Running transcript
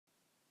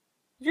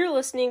You're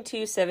listening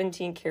to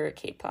 17 Karat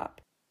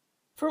K-Pop.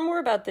 For more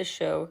about this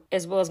show,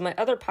 as well as my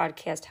other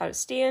podcast, How to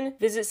Stan,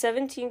 visit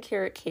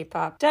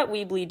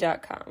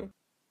 17karatkpop.weebly.com.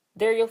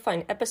 There you'll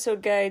find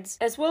episode guides,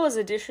 as well as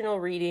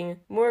additional reading,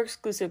 more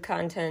exclusive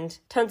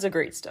content, tons of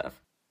great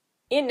stuff.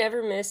 And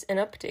never miss an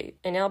update,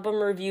 an album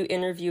review,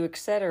 interview,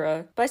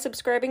 etc. by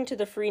subscribing to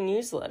the free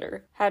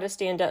newsletter,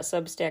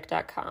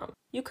 howtostan.substack.com.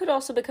 You could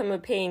also become a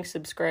paying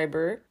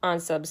subscriber on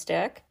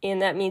Substack,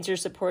 and that means you're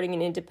supporting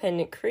an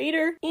independent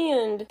creator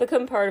and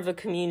become part of a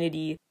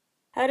community,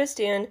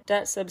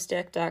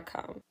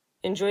 howtostan.substack.com.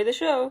 Enjoy the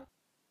show!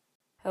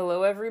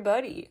 Hello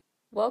everybody!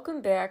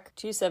 Welcome back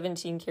to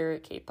 17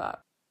 Karat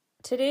K-Pop.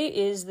 Today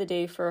is the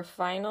day for a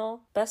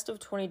final Best of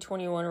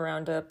 2021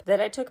 roundup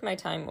that I took my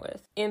time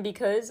with. And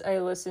because I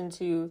listened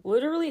to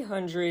literally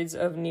hundreds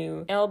of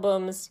new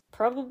albums,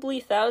 probably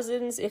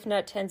thousands, if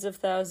not tens of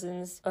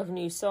thousands, of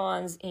new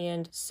songs,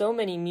 and so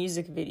many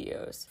music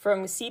videos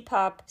from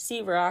C-pop,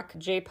 C-rock,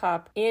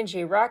 J-pop, and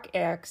J-rock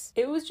acts,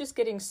 it was just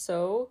getting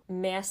so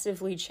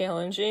massively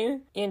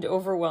challenging and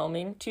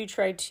overwhelming to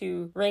try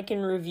to rank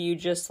and review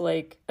just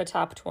like a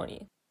top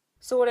 20.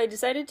 So what I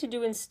decided to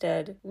do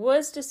instead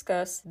was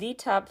discuss the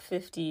top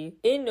 50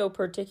 in no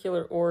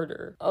particular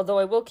order, although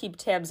I will keep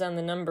tabs on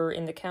the number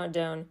in the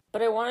countdown,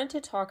 but I wanted to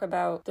talk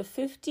about the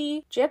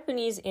 50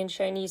 Japanese and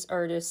Chinese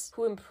artists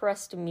who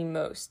impressed me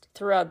most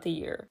throughout the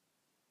year.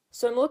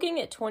 So I'm looking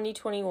at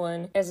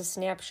 2021 as a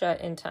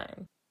snapshot in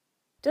time.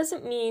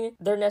 Doesn't mean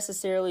they're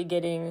necessarily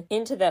getting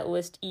into that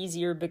list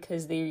easier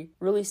because they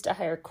released a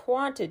higher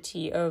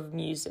quantity of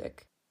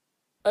music,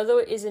 although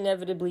it is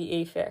inevitably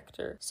a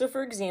factor. So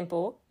for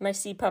example, my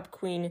C-pop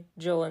queen,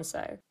 Jolin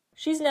Tsai.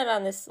 She's not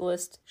on this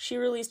list. She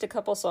released a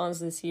couple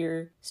songs this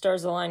year,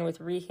 Stars Align with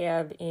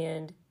Rehab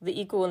and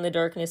the Equal in the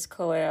Darkness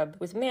collab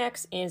with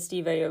Max and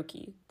Steve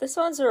Aoki. The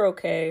songs are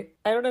okay.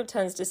 I don't have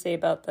tons to say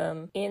about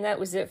them, and that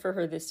was it for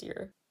her this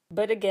year.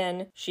 But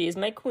again, she is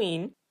my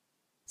queen.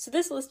 So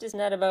this list is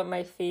not about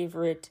my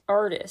favorite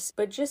artists,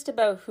 but just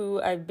about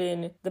who I've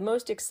been the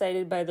most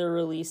excited by their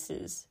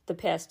releases the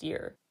past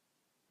year.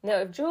 Now,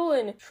 if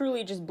Jolin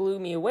truly just blew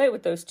me away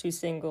with those two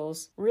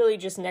singles, really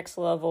just next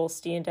level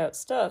standout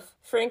stuff,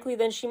 frankly,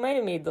 then she might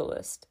have made the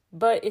list.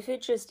 But if it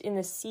just, in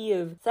the sea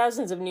of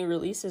thousands of new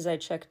releases I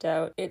checked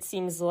out, it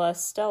seems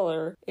less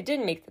stellar, it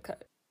didn't make the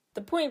cut.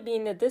 The point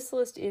being that this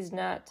list is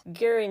not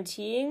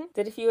guaranteeing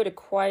that if you had a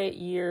quiet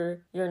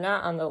year, you're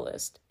not on the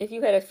list. If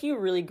you had a few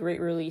really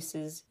great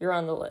releases, you're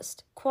on the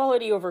list.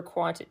 Quality over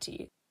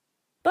quantity.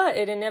 But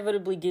it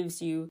inevitably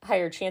gives you a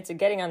higher chance of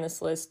getting on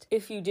this list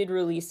if you did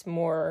release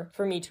more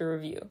for me to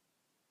review.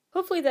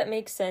 Hopefully that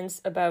makes sense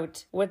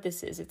about what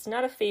this is. It's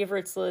not a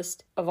favorites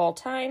list of all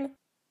time.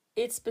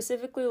 It's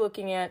specifically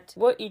looking at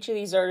what each of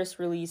these artists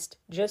released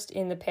just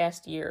in the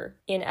past year,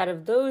 and out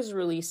of those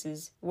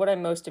releases, what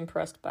I'm most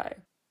impressed by.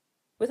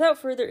 Without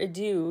further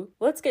ado,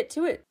 let's get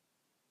to it.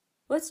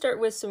 Let's start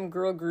with some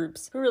girl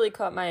groups who really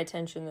caught my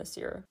attention this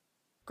year.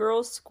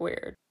 Girls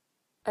Squared.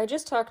 I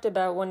just talked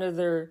about one of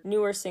their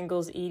newer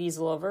singles, 80s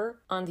Lover,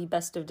 on the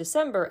Best of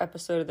December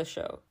episode of the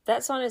show.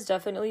 That song is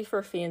definitely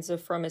for fans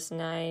of From Us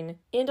 9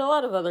 and a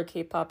lot of other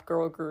K-pop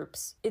girl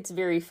groups. It's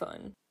very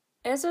fun.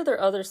 As are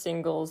their other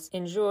singles,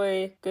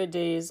 Enjoy, Good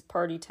Days,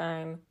 Party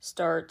Time,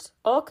 Start,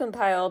 all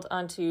compiled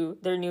onto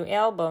their new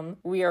album,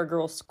 We Are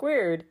Girls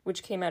Squared,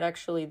 which came out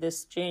actually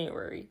this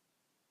January.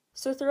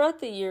 So throughout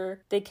the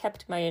year, they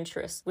kept my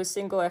interest with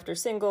single after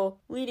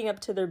single, leading up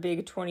to their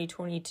big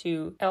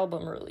 2022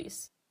 album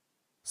release.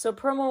 So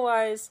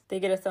promo-wise, they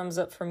get a thumbs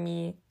up from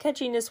me.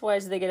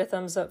 Catchiness-wise, they get a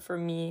thumbs up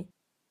from me.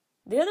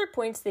 The other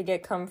points they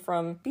get come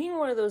from being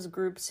one of those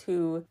groups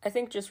who I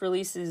think just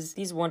releases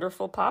these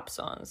wonderful pop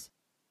songs.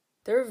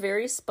 They're a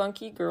very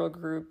spunky girl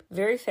group,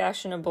 very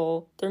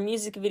fashionable. Their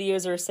music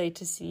videos are a sight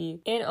to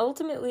see. And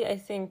ultimately, I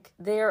think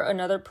they are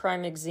another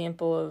prime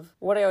example of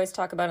what I always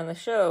talk about on the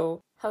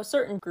show, how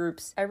certain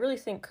groups I really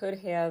think could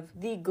have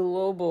the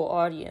global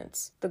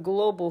audience, the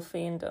global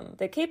fandom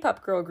that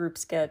K-pop girl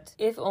groups get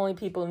if only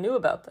people knew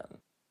about them.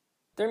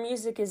 Their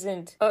music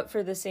isn't up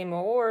for the same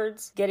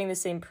awards, getting the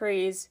same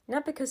praise,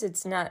 not because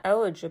it's not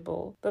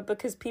eligible, but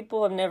because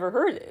people have never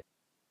heard it.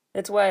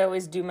 That's why I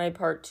always do my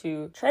part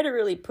to try to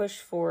really push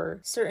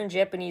for certain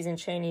Japanese and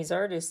Chinese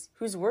artists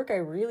whose work I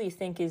really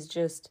think is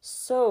just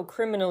so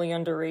criminally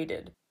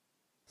underrated.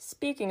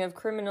 Speaking of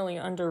criminally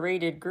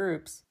underrated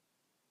groups,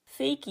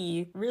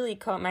 Fakie really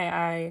caught my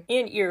eye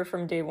and ear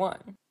from day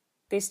one.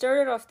 They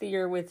started off the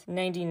year with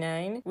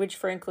 99, which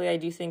frankly I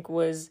do think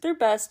was their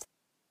best.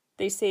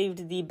 They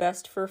saved the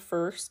best for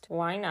first.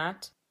 Why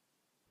not?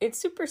 It's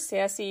super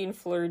sassy and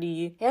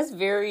flirty. It has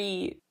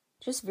very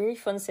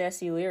fun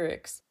sassy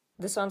lyrics.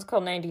 The song's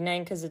called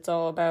 99 because it's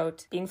all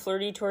about being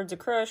flirty towards a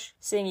crush,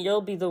 saying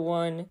you'll be the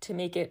one to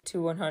make it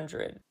to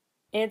 100.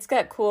 And it's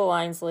got cool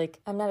lines like,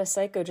 I'm not a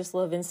psycho, just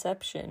love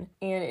Inception.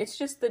 And it's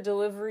just the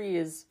delivery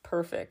is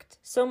perfect.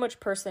 So much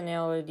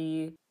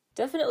personality.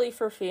 Definitely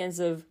for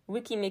fans of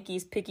Wiki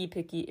Mickey's Picky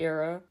Picky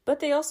era. But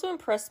they also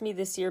impressed me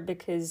this year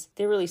because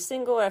they released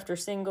single after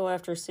single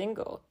after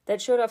single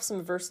that showed off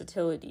some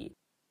versatility.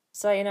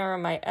 Sayonara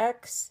My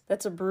Ex,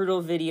 that's a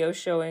brutal video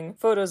showing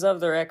photos of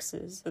their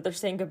exes that they're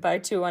saying goodbye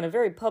to on a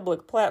very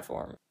public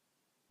platform.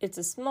 It's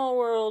a Small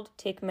World,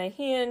 Take My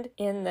Hand,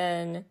 and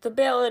then the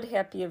ballad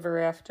Happy Ever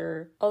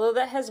After, although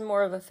that has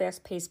more of a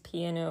fast-paced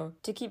piano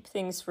to keep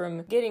things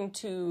from getting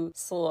too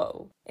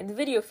slow. And the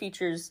video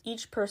features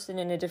each person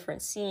in a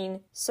different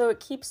scene, so it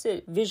keeps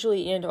it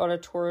visually and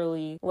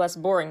auditorily less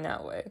boring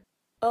that way.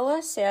 A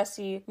less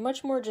sassy,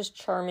 much more just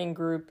charming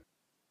group,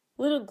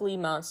 Little Glee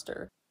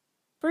Monster.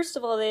 First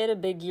of all, they had a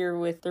big year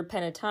with their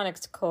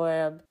Pentatonix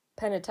collab.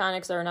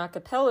 Pentatonix are an a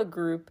cappella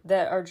group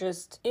that are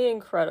just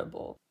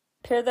incredible.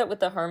 Pair that with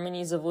the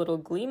harmonies of Little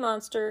Glee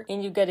Monster,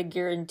 and you get a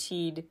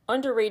guaranteed,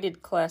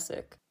 underrated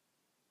classic.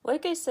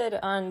 Like I said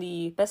on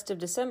the Best of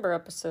December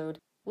episode,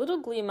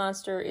 Little Glee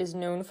Monster is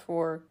known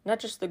for not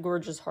just the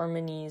gorgeous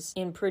harmonies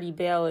and pretty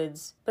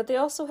ballads, but they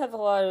also have a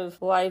lot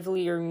of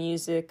livelier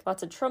music,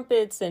 lots of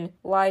trumpets and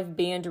live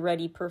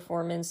band-ready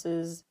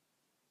performances.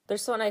 Their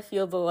song I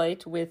Feel the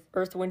Light with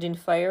Earth, Wind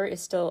 & Fire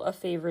is still a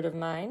favorite of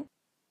mine.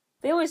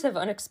 They always have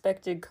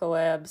unexpected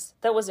collabs.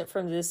 That wasn't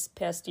from this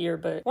past year,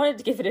 but wanted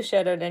to give it a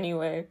shout out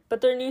anyway.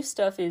 But their new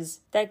stuff is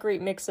that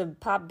great mix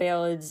of pop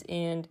ballads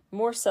and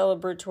more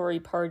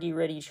celebratory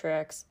party-ready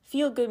tracks.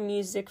 Feel-good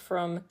music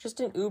from just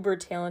an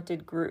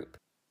uber-talented group.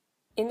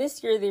 In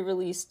this year, they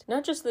released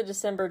not just the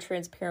December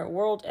Transparent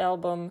World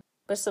album,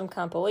 but some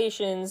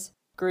compilations.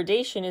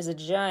 Gradation is a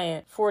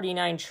giant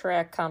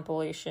 49-track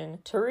compilation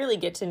to really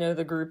get to know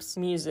the group's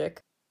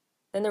music.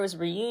 Then there was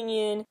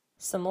Reunion,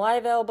 some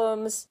live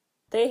albums.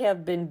 They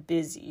have been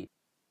busy.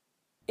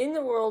 In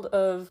the world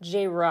of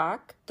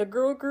J-Rock, the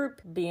girl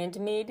group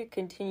Band-Maid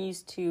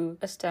continues to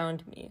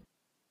astound me.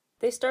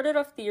 They started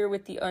off the year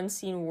with the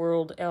Unseen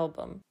World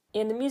album,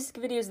 and the music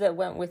videos that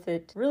went with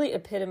it really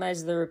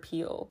epitomize their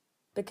appeal,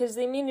 because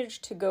they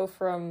managed to go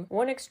from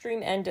one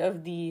extreme end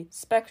of the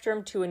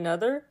spectrum to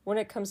another when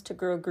it comes to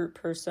girl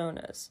group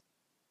personas.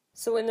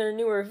 So in their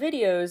newer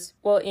videos,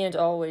 well, and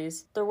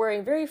always, they're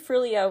wearing very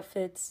frilly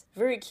outfits,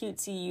 very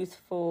cutesy,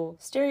 youthful,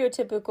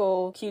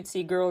 stereotypical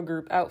cutesy girl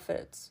group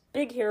outfits.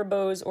 Big hair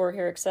bows or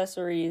hair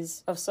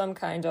accessories of some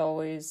kind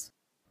always.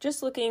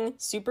 Just looking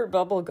super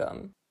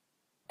bubblegum.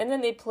 And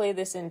then they play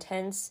this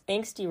intense,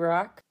 angsty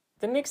rock.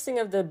 The mixing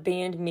of the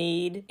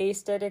Band-Maid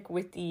aesthetic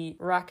with the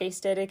rock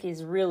aesthetic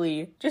is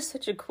really just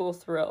such a cool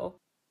thrill.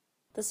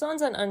 The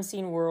songs on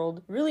Unseen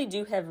World really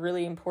do have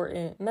really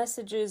important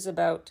messages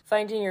about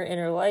finding your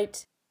inner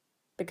light,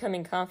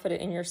 becoming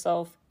confident in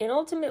yourself, and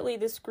ultimately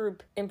this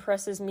group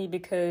impresses me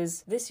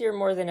because this year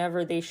more than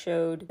ever they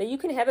showed that you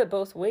can have it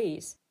both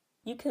ways.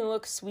 You can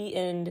look sweet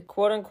and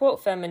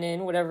quote-unquote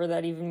feminine, whatever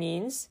that even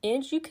means,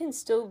 and you can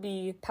still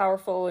be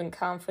powerful and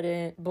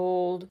confident,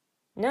 bold,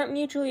 not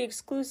mutually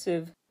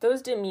exclusive.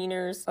 Those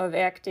demeanors of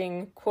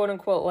acting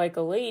quote-unquote like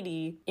a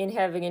lady and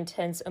having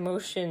intense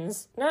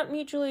emotions, not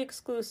mutually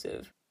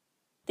exclusive.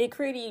 They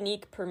create a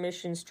unique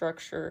permission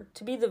structure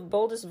to be the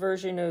boldest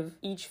version of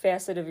each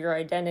facet of your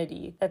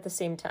identity at the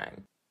same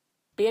time.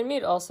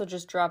 Band-Maid also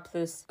just dropped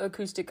this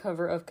acoustic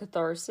cover of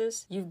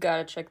Catharsis. You've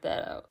gotta check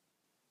that out.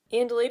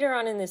 And later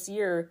on in this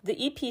year,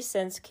 the EP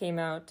Sense came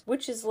out,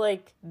 which is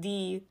like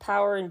the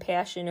power and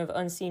passion of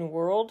Unseen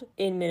World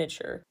in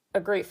miniature. A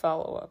great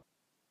follow-up.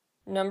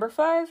 Number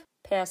 5,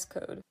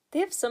 Passcode. They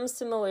have some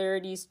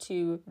similarities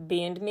to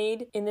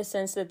Band-Maid in the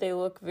sense that they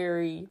look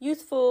very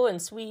youthful and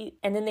sweet,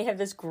 and then they have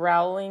this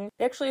growling.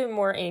 They actually have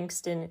more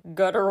angst and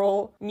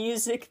guttural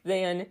music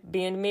than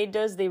Band-Maid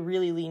does. They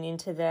really lean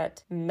into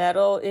that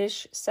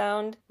metal-ish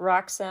sound,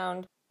 rock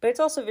sound, but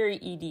it's also very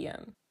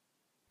EDM.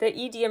 The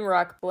EDM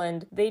rock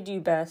blend they do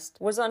best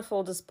was on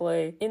full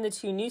display in the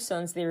 2 new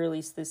songs they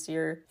released this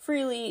year,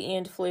 Freely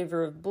and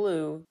Flavor of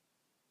Blue.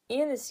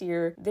 And this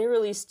year, they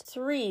released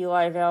 3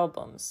 live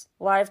albums,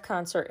 live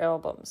concert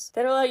albums,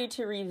 that allow you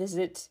to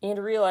revisit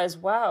and realize,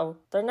 wow,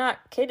 they're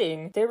not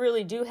kidding. They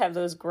really do have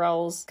those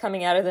growls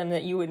coming out of them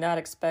that you would not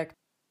expect.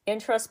 And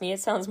trust me, it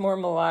sounds more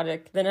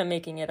melodic than I'm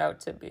making it out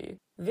to be.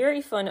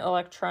 Very fun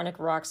electronic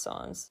rock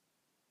songs.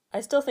 I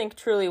still think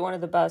truly one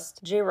of the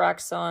best J-Rock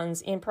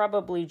songs, and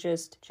probably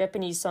just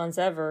Japanese songs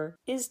ever,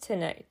 is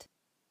Tonight.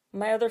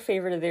 My other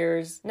favorite of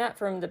theirs, not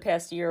from the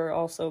past year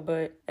also,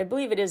 but I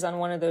believe it is on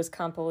one of those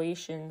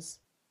compilations.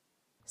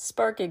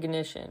 Spark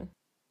Ignition.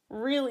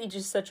 Really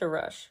just such a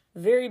rush.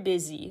 Very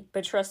busy,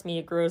 but trust me,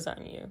 it grows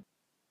on you.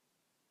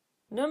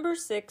 Number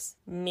 6,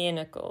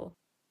 Manacle.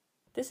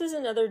 This is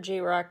another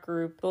J-Rock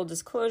group. Full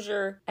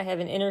disclosure, I have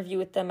an interview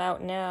with them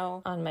out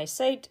now on my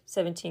site,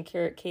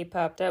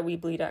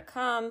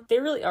 17karatkpop.weebly.com. They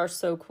really are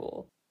so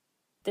cool.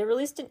 They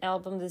released an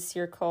album this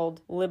year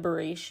called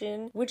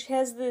Liberation, which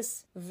has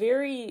this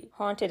very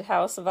haunted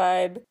house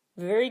vibe,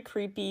 very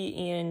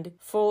creepy and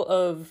full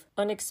of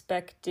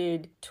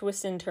unexpected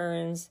twists and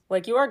turns,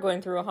 like you are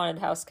going through a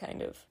haunted house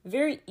kind of.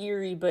 Very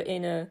eerie, but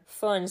in a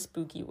fun,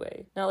 spooky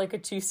way, not like a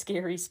too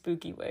scary,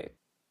 spooky way.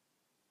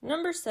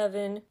 Number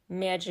 7,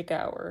 Magic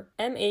Hour,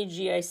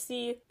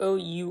 Magicour,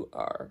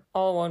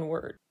 all one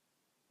word.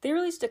 They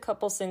released a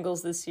couple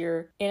singles this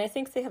year, and I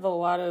think they have a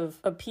lot of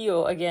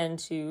appeal, again,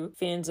 to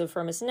fans of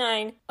Fromis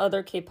 9,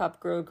 other K-pop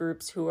girl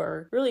groups who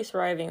are really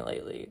thriving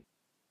lately.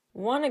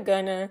 Wanna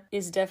Gunna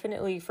is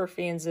definitely for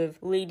fans of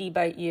Lady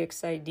by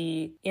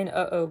EXID and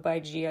Uh-Oh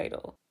by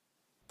G-Idol.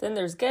 Then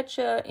there's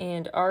Getcha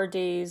and Our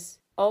Days,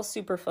 all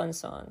super fun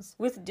songs,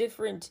 with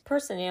different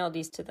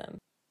personalities to them.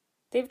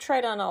 They've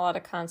tried on a lot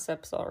of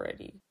concepts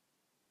already.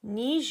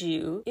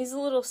 Niju is a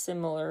little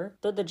similar,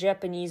 though the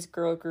Japanese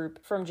girl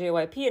group from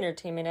JYP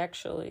Entertainment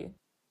actually.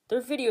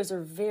 Their videos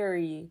are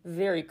very,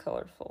 very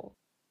colorful.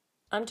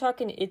 I'm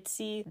talking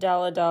ITZY,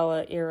 Dalla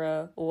Dalla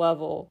era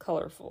level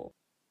colorful.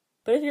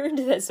 But if you're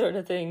into that sort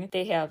of thing,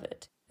 they have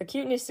it. A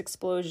cuteness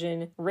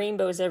explosion,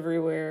 rainbows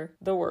everywhere,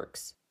 the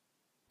works.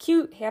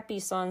 Cute, happy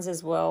songs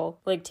as well,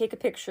 like Take a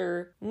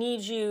Picture,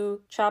 Need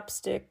You,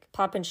 Chopstick,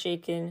 Poppin'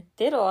 Shakin'.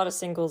 They had a lot of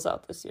singles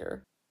out this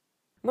year.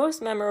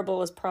 Most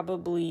memorable is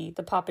probably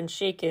the Poppin'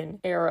 Shakin'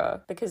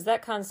 era, because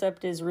that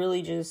concept is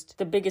really just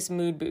the biggest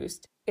mood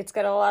boost. It's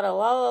got a lot of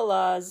la la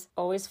la's,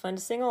 always fun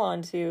to sing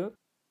along to,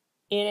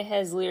 and it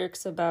has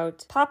lyrics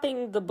about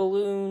popping the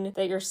balloon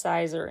that your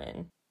sighs are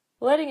in.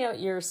 Letting out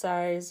your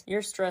sighs,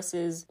 your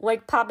stresses,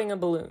 like popping a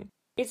balloon.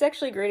 It's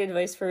actually great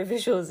advice for a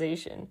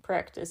visualization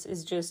practice,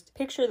 is just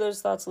picture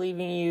those thoughts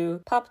leaving you,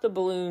 pop the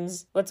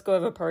balloons, let's go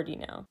have a party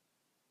now.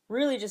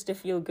 Really just a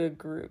feel-good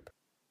group.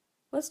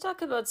 Let's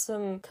talk about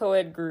some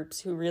co-ed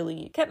groups who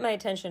really kept my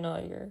attention all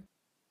year.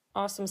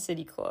 Awesome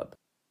City Club.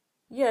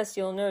 Yes,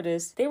 you'll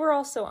notice, they were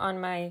also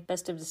on my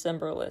Best of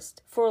December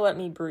list for Let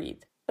Me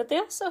Breathe. But they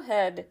also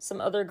had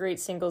some other great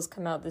singles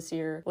come out this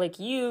year, like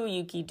You,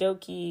 Yuki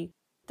Doki,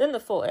 then the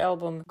full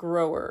album,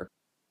 Grower.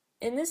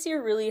 And this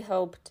year really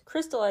helped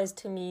crystallize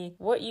to me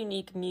what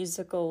unique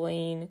musical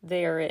lane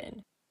they are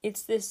in.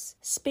 It's this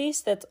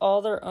space that's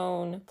all their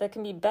own that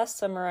can be best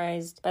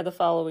summarized by the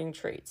following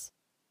traits.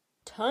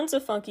 Tons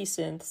of funky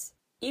synths,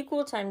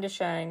 equal time to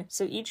shine,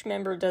 so each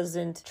member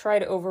doesn't try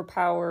to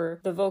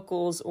overpower the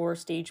vocals or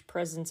stage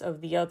presence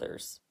of the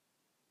others.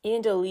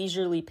 And a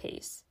leisurely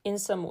pace, in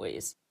some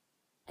ways.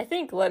 I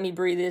think Let Me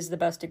Breathe is the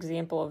best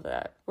example of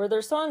that, where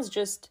their songs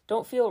just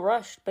don't feel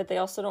rushed, but they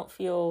also don't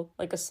feel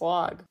like a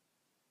slog.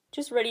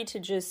 Just ready to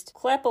just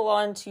clap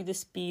along to the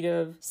speed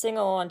of, sing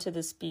along to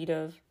the speed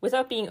of,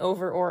 without being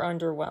over or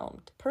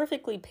underwhelmed.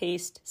 Perfectly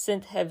paced,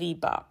 synth-heavy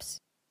bops.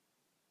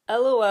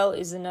 LOL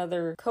is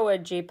another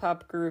co-ed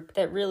J-pop group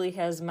that really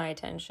has my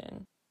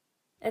attention.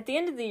 At the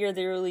end of the year,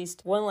 they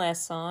released One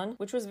Last Song,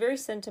 which was very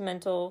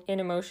sentimental and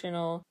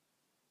emotional.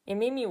 It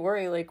made me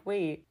worry, like,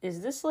 wait,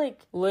 is this,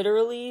 like,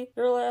 literally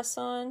their last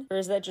song? Or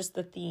is that just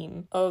the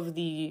theme of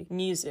the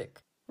music?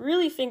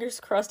 Really, fingers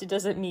crossed it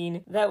doesn't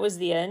mean that was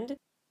the end.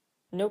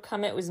 No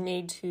comment was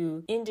made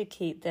to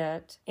indicate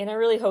that, and I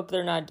really hope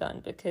they're not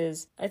done,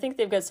 because I think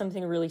they've got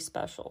something really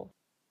special.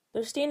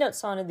 Their standout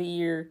song of the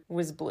year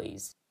was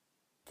Blaze.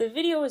 The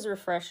video was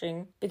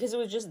refreshing because it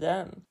was just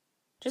them.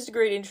 Just a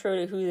great intro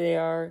to who they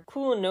are,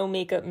 cool no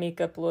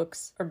makeup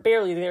looks, or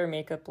barely their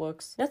makeup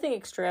looks. Nothing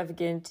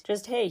extravagant,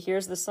 just hey,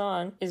 here's the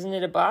song, isn't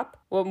it a bop?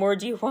 What more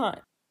do you want?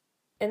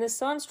 And the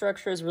song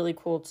structure is really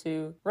cool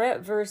too.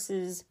 Rap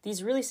verses,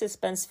 these really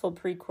suspenseful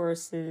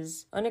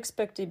pre-choruses,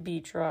 unexpected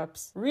beat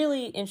drops,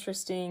 really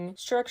interesting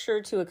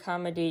structure to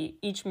accommodate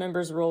each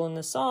member's role in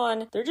the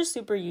song. They're just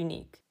super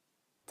unique.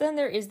 Then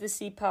there is the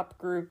C-pop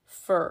group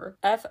FIR,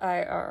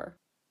 F-I-R,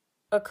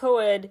 a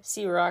co-ed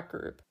C-rock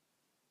group.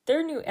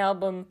 Their new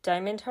album,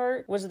 Diamond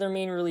Heart, was their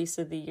main release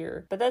of the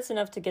year, but that's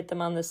enough to get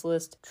them on this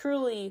list.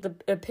 Truly the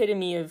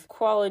epitome of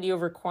quality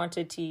over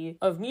quantity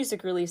of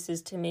music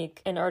releases to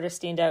make an artist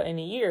stand out in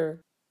a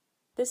year.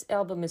 This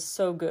album is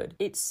so good.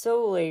 It's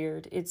so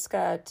layered. It's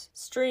got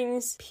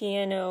strings,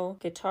 piano,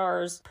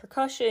 guitars,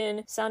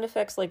 percussion, sound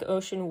effects like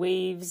ocean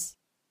waves.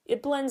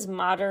 It blends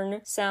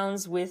modern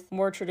sounds with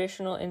more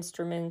traditional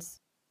instruments.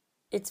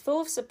 It's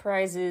full of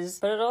surprises,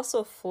 but it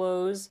also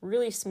flows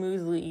really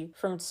smoothly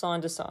from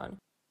song to song.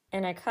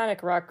 An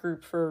iconic rock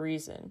group for a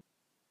reason.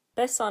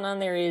 Best song on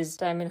there is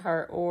Diamond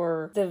Heart,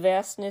 or The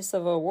Vastness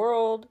of a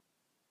World,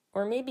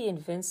 or maybe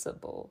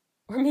Invincible,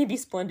 or maybe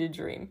Splendid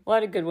Dream. A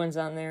lot of good ones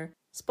on there.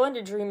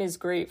 Splendid Dream is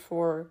great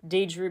for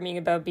daydreaming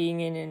about being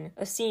in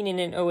a scene in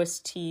an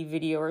OST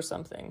video or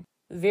something.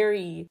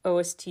 Very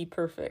OST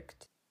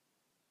perfect.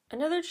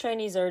 Another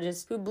Chinese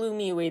artist who blew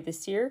me away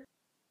this year,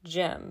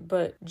 Gem,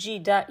 but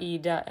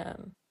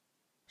G.E.M.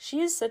 She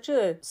has such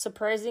a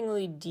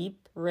surprisingly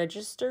deep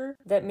register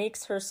that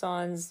makes her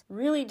songs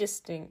really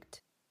distinct.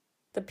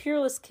 The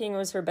Peerless King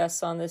was her best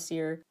song this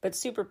year, but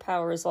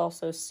Superpower is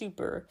also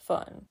super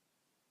fun.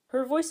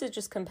 Her voice is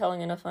just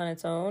compelling enough on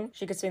its own.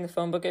 She could sing the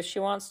phone book if she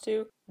wants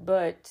to,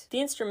 but the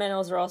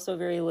instrumentals are also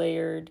very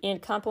layered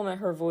and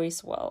complement her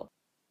voice well.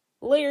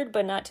 Layered,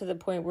 but not to the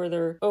point where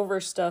they're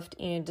overstuffed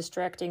and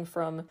distracting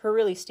from her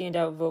really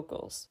standout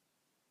vocals.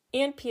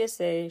 And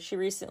PSA, she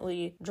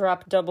recently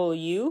dropped Double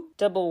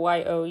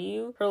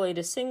Y-O-U, her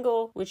latest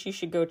single, which you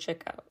should go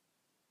check out.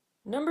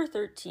 Number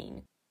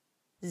 13,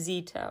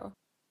 Z-Tao.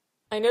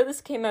 I know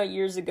this came out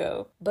years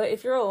ago, but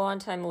if you're a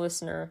longtime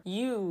listener,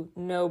 you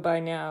know by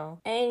now,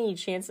 any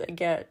chance I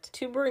get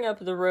to bring up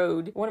The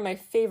Road, one of my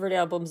favorite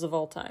albums of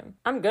all time,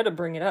 I'm gonna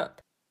bring it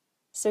up.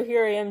 So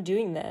here I am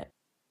doing that.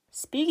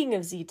 Speaking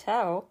of Z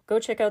Tao, go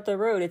check out The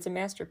Road, it's a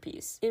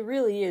masterpiece. It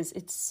really is.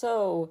 It's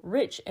so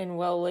rich and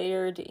well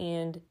layered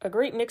and a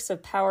great mix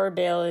of power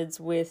ballads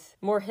with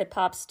more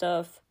hip-hop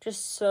stuff.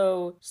 Just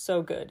so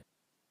good.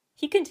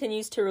 He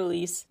continues to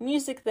release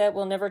music that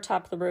will never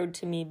top The Road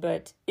to me,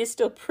 but is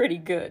still pretty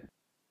good.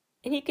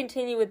 And he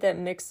continued with that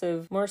mix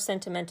of more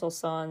sentimental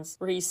songs,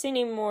 where he's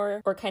singing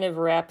more, or kind of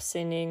rap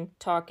singing,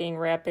 talking,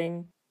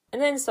 rapping.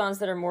 And then songs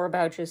that are more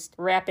about just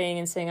rapping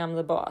and saying I'm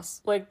the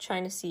boss, like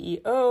China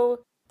CEO,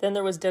 then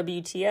there was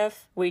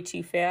WTF, Way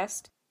Too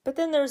Fast. But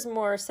then there's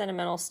more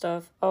sentimental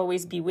stuff,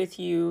 Always Be With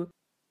You.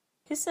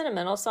 His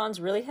sentimental songs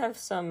really have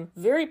some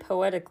very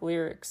poetic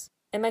lyrics,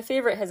 and my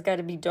favorite has got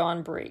to be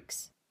Dawn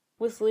Breaks,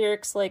 with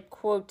lyrics like,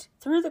 quote,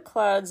 "Through the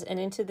clouds and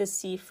into the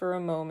sea for a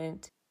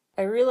moment,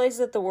 I realize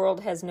that the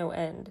world has no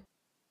end.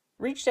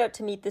 Reached out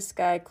to meet the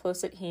sky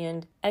close at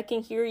hand, I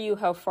can hear you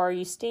how far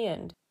you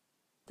stand.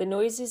 The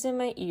noises in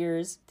my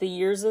ears, the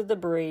years of the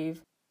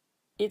brave,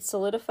 it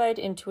solidified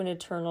into an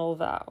eternal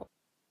vow.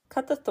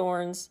 Cut the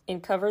thorns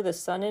and cover the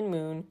sun and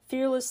moon,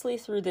 fearlessly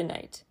through the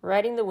night,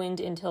 riding the wind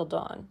until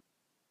dawn.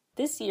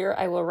 This year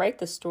I will write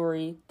the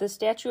story, the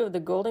statue of the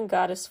golden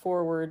goddess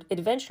forward,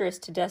 adventurous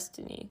to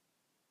destiny.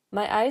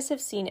 My eyes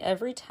have seen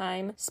every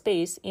time,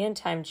 space, and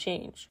time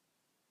change.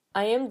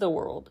 I am the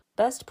world,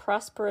 best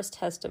prosperous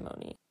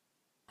testimony.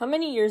 How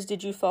many years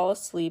did you fall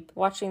asleep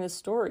watching the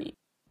story?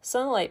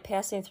 Sunlight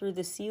passing through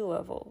the sea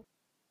level.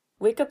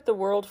 Wake up the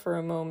world for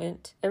a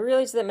moment. I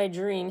realized that my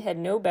dream had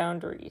no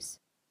boundaries.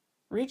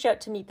 Reach out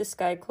to meet the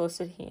sky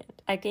close at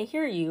hand. I can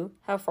hear you,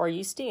 how far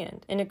you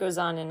stand." And it goes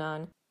on and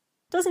on.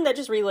 Doesn't that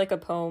just read like a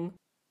poem?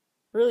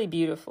 Really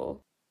beautiful.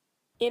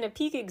 And a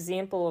peak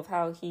example of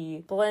how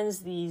he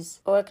blends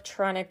these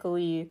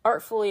electronically,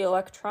 artfully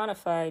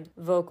electronified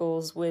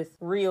vocals with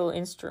real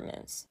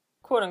instruments.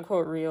 Quote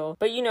unquote real,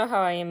 but you know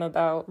how I am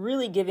about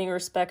really giving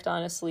respect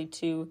honestly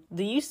to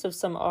the use of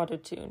some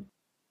autotune.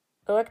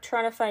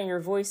 Electronifying your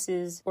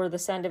voices or the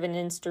sound of an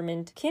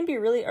instrument can be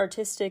really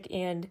artistic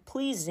and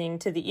pleasing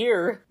to the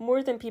ear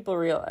more than people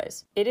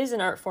realize. It is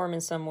an art form in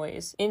some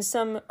ways, in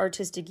some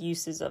artistic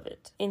uses of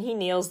it, and he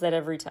nails that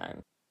every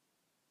time.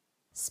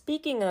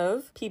 Speaking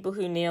of people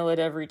who nail it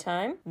every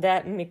time,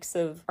 that mix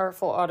of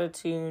artful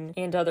autotune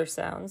and other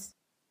sounds,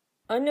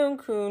 Unknown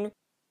Kun,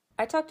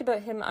 I talked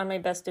about him on my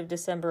Best of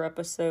December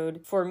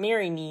episode for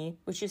Marry Me,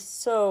 which is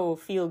so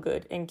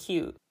feel-good and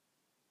cute.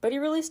 But he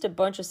released a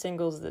bunch of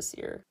singles this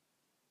year.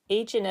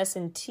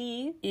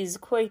 HNS&T is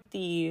quite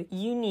the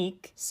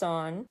unique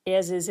song,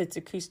 as is its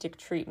acoustic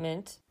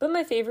treatment, but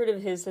my favorite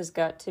of his has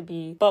got to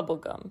be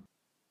Bubblegum,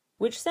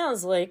 which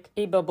sounds like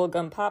a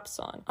bubblegum pop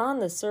song on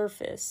the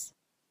surface.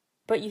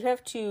 But you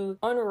have to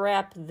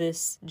unwrap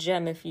this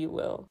gem, if you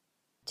will,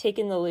 take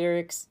in the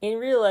lyrics, and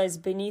realize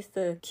beneath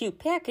the cute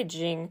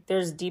packaging,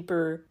 there's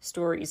deeper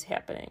stories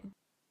happening.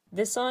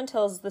 This song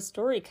tells the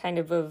story kind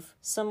of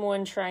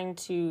someone trying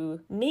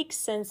to make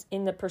sense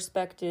in the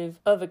perspective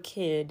of a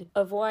kid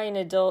of why an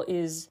adult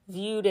is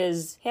viewed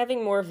as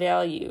having more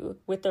value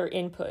with their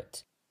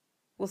input.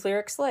 With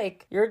lyrics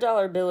like, "Your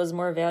dollar bill is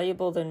more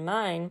valuable than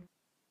mine,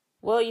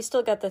 well, you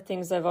still got the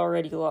things I've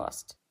already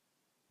lost."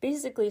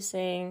 Basically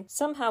saying,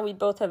 somehow we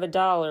both have a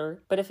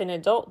dollar, but if an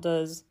adult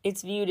does,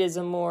 it's viewed as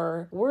a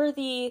more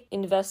worthy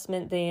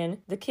investment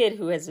than the kid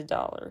who has a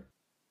dollar.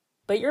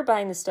 But you're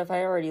buying the stuff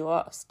I already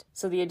lost.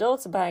 So the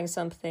adult's buying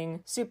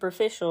something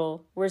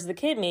superficial, whereas the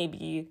kid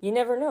maybe, you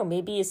never know,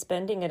 maybe is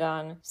spending it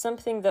on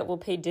something that will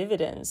pay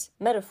dividends,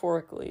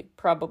 metaphorically,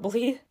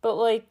 probably, but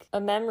like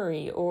a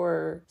memory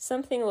or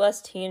something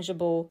less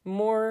tangible,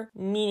 more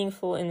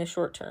meaningful in the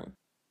short term.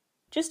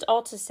 Just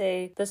all to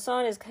say, the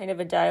song is kind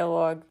of a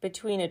dialogue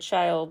between a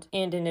child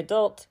and an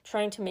adult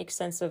trying to make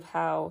sense of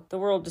how the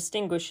world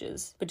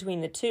distinguishes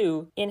between the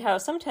two, and how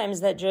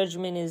sometimes that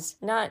judgment is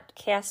not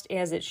cast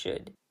as it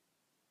should.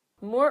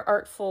 More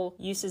artful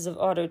uses of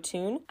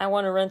auto-tune I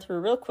want to run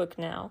through real quick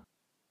now.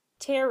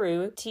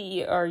 Teru,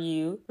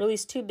 T-E-R-U,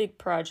 released 2 big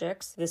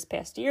projects this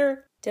past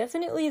year.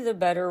 Definitely the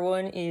better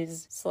one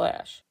is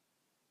Slash.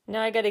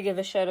 Now I gotta give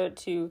a shout out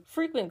to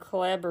frequent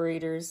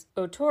collaborators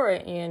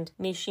Otora and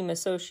Meishima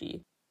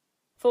Soshi.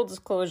 Full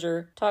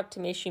disclosure, talked to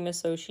Meishima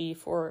Soshi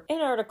for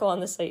an article on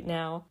the site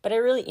now, but I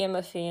really am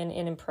a fan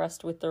and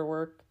impressed with their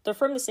work. They're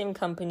from the same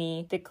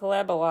company, they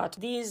collab a lot.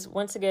 These,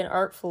 once again,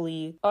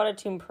 artfully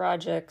autotune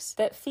projects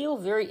that feel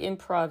very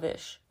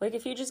improv-ish. Like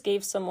if you just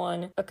gave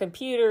someone a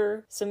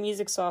computer, some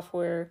music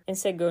software, and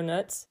said go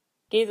nuts,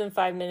 gave them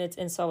 5 minutes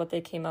and saw what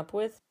they came up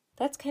with,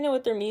 that's kind of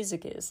what their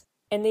music is.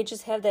 And they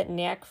just have that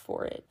knack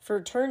for it,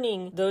 for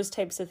turning those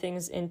types of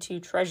things into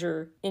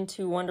treasure,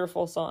 into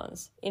wonderful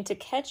songs, into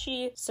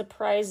catchy,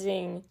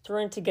 surprising,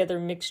 thrown together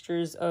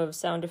mixtures of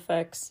sound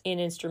effects and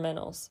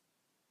instrumentals.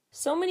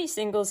 So many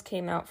singles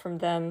came out from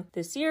them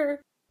this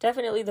year.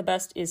 Definitely the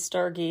best is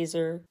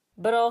Stargazer,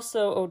 but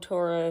also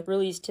Otora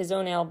released his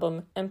own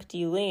album,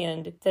 Empty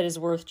Land, that is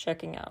worth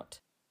checking out.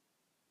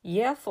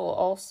 Yaffle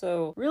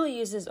also really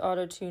uses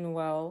autotune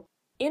well,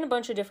 and a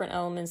bunch of different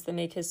elements that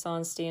make his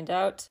songs stand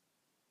out.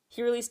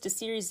 He released a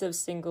series of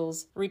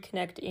singles,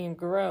 Reconnect and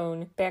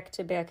Grown,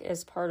 back-to-back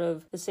as part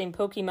of the same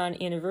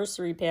Pokemon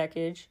Anniversary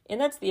package,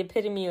 and that's the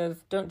epitome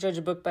of don't judge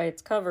a book by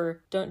its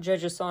cover, don't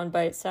judge a song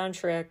by its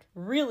soundtrack.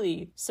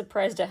 Really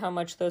surprised at how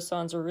much those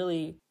songs are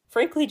really,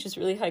 frankly, just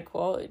really high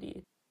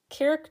quality.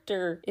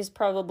 Character is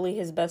probably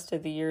his best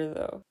of the year,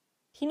 though.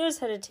 He knows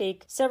how to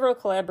take several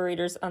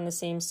collaborators on the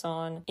same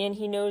song, and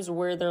he knows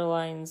where their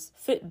lines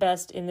fit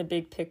best in the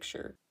big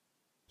picture.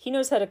 He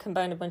knows how to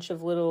combine a bunch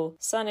of little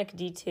sonic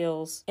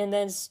details and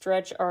then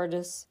stretch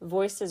artists'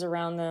 voices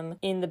around them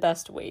in the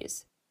best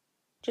ways.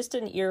 Just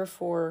an ear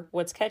for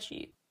what's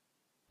catchy.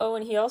 Oh,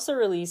 and he also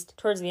released,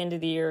 towards the end of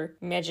the year,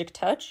 Magic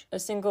Touch, a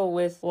single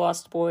with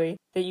Lost Boy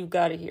that you've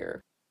gotta hear.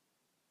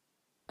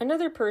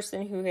 Another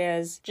person who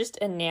has just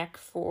a knack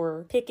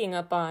for picking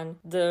up on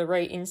the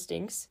right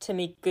instincts to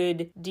make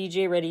good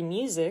DJ-ready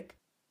music,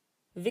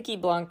 Vicky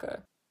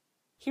Blanca.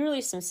 He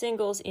released some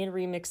singles and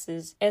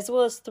remixes, as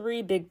well as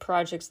 3 big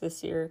projects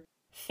this year,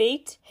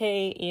 Fate,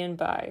 Hey, and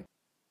Bye.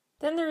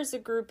 Then there is a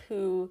group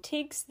who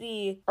takes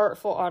the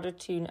artful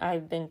autotune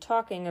I've been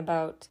talking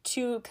about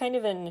to kind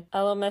of an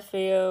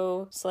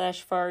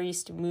LMFAO/Far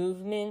East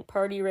movement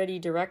party-ready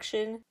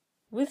direction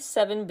with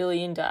 7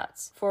 billion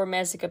dots for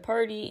Mazika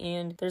Party,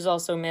 and there's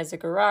also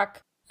Mazika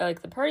Rock. I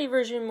like the party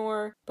version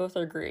more, both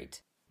are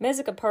great.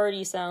 Mazika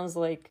Party sounds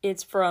like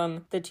it's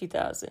from the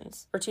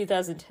 2000s or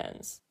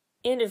 2010s.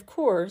 And of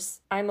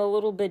course, I'm a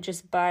little bit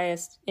just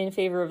biased in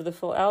favor of the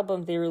full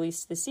album they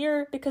released this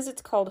year because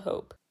it's called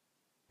Hope.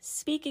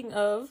 Speaking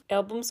of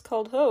albums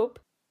called Hope,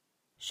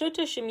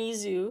 Shota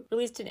Shimizu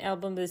released an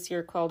album this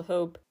year called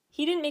Hope.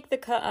 He didn't make the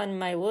cut on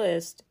my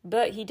list,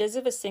 but he does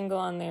have a single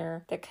on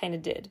there that kinda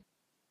did.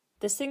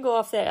 The single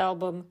off that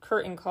album,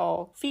 Curtain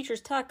Call, features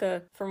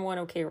Taka from One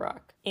OK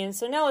Rock. And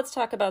so now let's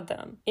talk about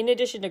them. In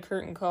addition to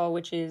Curtain Call,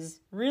 which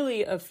is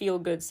really a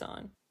feel-good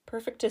song.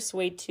 Perfect to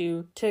sway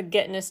to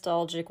get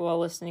nostalgic while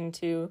listening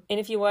to, and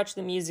if you watch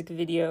the music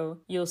video,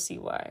 you'll see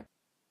why.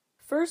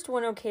 First,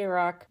 One OK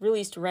Rock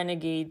released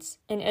Renegades,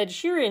 an Ed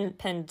Sheeran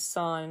penned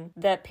song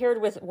that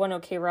paired with One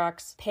OK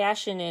Rock's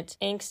passionate,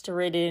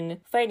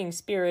 angst-ridden fighting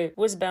spirit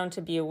was bound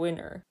to be a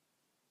winner.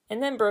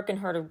 And then Broken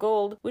Heart of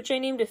Gold, which I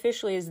named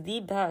officially as the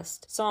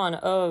best song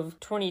of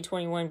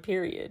 2021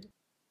 period.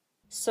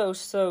 So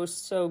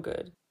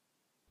good.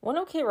 One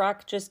OK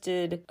Rock just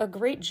did a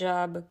great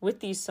job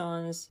with these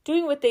songs,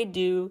 doing what they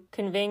do,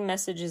 conveying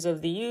messages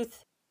of the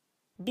youth,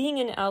 being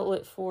an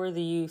outlet for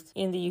the youth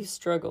and the youth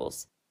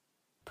struggles,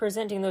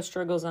 presenting those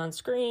struggles on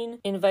screen,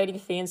 inviting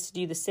fans to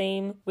do the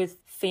same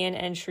with fan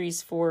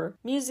entries for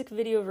music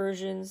video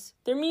versions.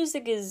 Their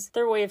music is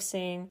their way of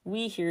saying,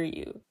 we hear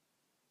you.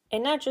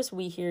 And not just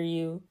we hear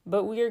you,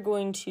 but we are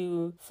going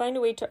to find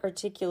a way to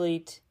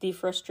articulate the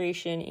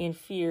frustration and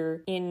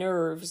fear and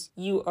nerves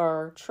you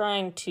are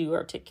trying to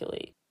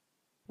articulate.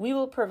 We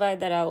will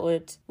provide that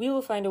outlet. We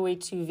will find a way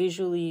to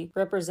visually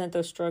represent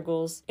those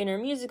struggles in our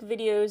music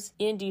videos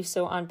and do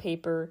so on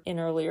paper in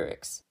our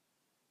lyrics.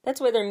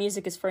 That's why their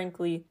music is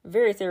frankly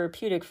very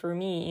therapeutic for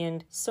me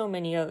and so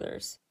many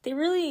others. They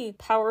really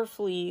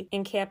powerfully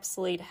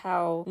encapsulate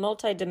how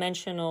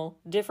multidimensional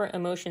different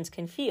emotions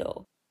can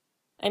feel.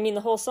 I mean,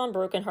 the whole song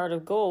Broken Heart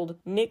of Gold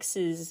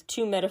mixes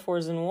 2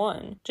 metaphors in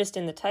one, just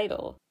in the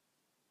title,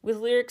 with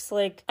lyrics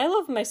like, I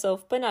love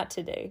myself, but not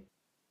today.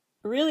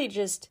 Really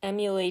just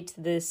emulate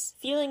this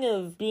feeling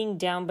of being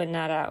down but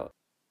not out.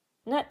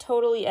 Not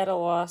totally at a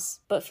loss,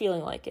 but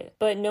feeling like it,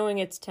 but knowing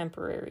it's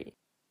temporary.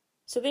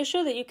 So they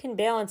show that you can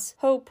balance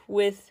hope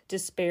with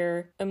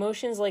despair.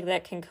 Emotions like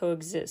that can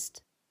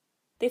coexist.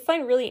 They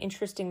find really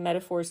interesting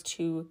metaphors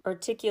to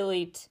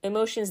articulate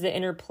emotions that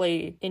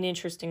interplay in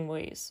interesting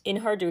ways, in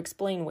hard to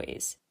explain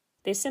ways.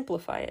 They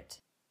simplify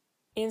it.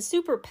 And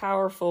super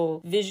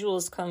powerful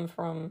visuals come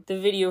from the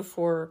video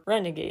for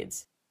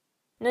Renegades.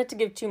 Not to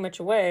give too much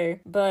away,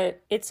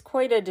 but it's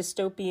quite a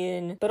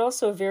dystopian, but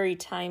also very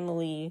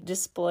timely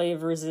display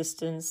of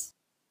resistance.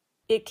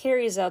 It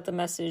carries out the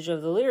message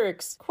of the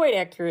lyrics quite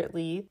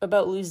accurately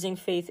about losing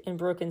faith in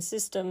broken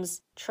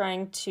systems,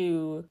 trying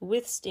to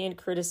withstand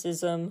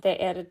criticism,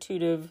 that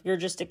attitude of you're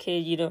just a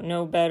kid, you don't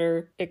know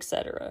better,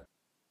 etc.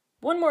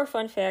 One more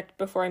fun fact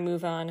before I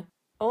move on.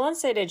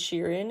 Alongside Ed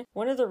Sheeran,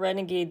 one of the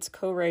Renegades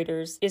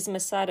co-writers is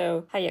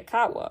Masato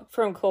Hayakawa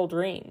from Cold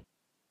Rain.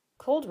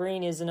 Cold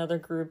Rain is another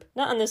group,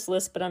 not on this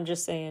list, but I'm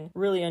just saying,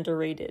 really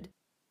underrated.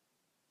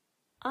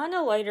 On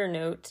a lighter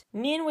note,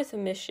 Men with a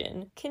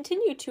Mission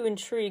continue to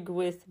intrigue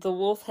with the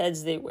wolf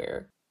heads they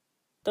wear.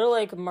 They're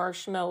like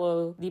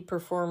Marshmello, the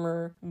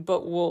performer,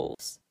 but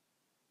wolves.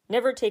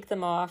 Never take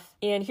them off,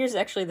 and here's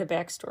actually the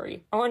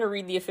backstory. I want to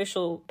read the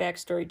official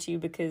backstory to you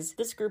because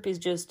this group is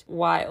just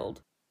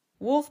wild.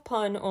 Wolf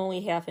pun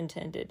only half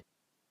intended.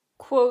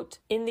 Quote,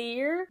 in the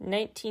year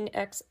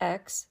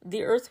 19XX,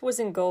 the Earth was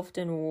engulfed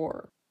in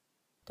war.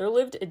 There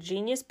lived a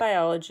genius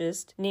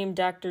biologist named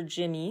Dr.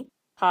 Jimmy,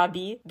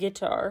 hobby,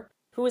 guitar,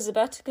 who is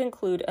about to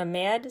conclude a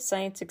mad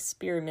science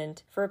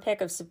experiment for a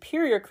pack of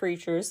superior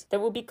creatures that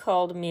will be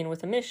called Man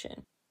with a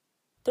Mission.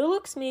 Their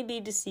looks may be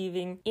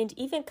deceiving and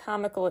even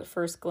comical at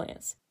first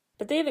glance,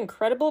 but they have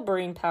incredible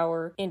brain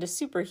power and a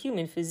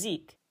superhuman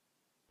physique.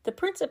 The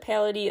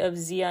Principality of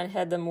Zeon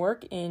had them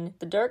work in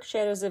the dark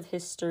shadows of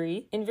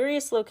history in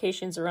various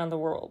locations around the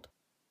world.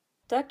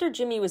 Dr.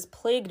 Jimmy was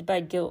plagued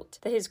by guilt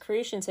that his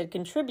creations had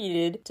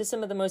contributed to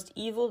some of the most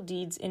evil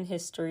deeds in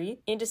history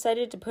and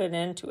decided to put an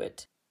end to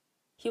it.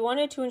 He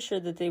wanted to ensure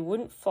that they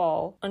wouldn't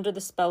fall under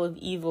the spell of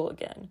evil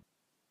again,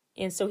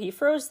 and so he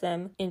froze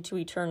them into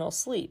eternal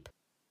sleep.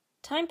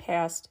 Time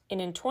passed,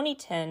 and in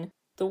 2010,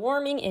 the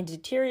warming and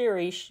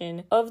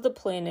deterioration of the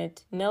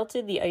planet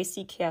melted the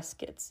icy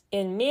caskets,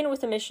 and Man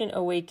with a Mission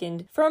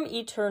awakened from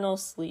eternal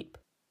sleep.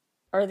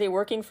 Are they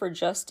working for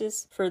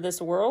justice for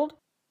this world?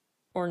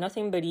 Or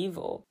nothing but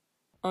evil?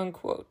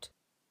 Unquote.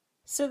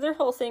 So their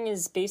whole thing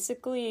is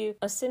basically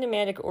a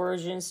cinematic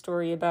origin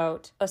story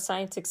about a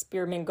science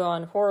experiment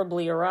gone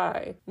horribly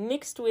awry,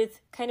 mixed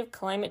with kind of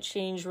climate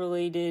change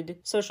related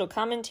social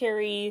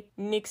commentary,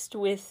 mixed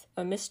with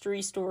a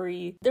mystery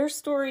story. Their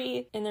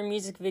story and their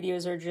music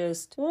videos are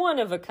just one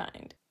of a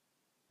kind.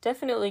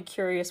 Definitely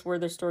curious where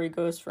their story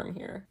goes from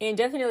here. And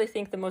definitely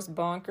think the most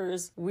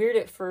bonkers, weird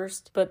at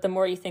first, but the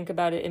more you think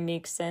about it, it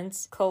makes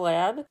sense,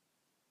 collab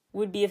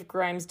would be if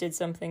Grimes did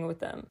something with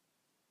them.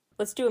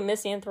 Let's do a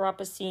Miss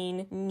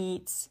Anthropocene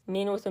meets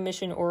Man with a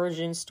Mission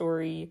origin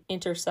story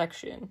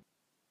intersection.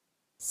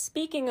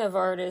 Speaking of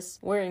artists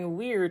wearing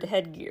weird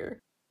headgear,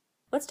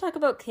 let's talk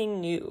about King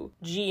Gnu,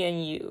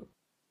 GNU.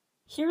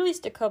 He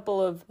released a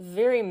couple of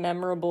very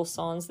memorable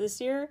songs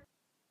this year.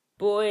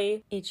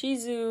 Boy,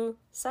 Ichizu,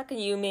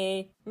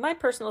 Sakayume. My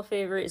personal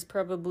favorite is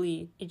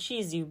probably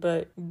Ichizu,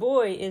 but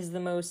Boy is the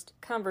most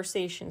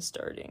conversation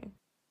starting.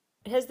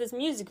 It has this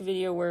music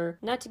video where,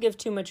 not to give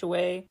too much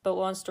away, but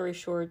long story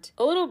short,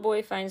 a little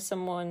boy finds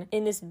someone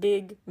in this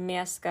big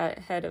mascot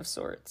head of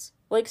sorts.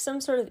 Like some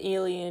sort of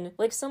alien,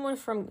 like someone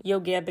from Yo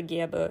Gabba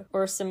Gabba,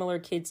 or a similar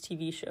kids'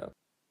 TV show.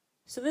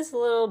 So this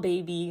little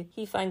baby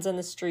he finds on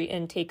the street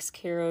and takes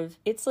care of,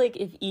 it's like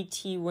if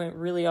E.T. went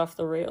really off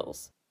the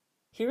rails.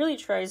 He really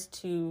tries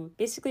to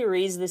basically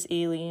raise this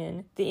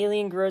alien. The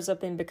alien grows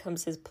up and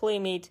becomes his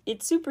playmate.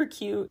 It's super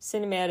cute,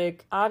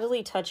 cinematic,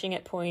 oddly touching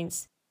at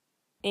points.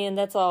 And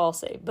that's all I'll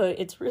say, but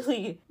it's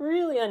really,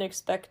 really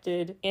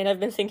unexpected, and I've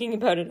been thinking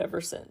about it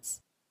ever since.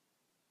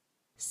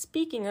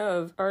 Speaking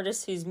of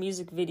artists whose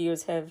music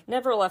videos have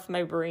never left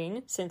my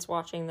brain since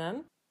watching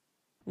them,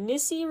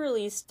 Nissi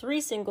released 3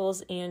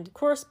 singles and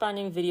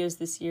corresponding videos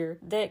this year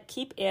that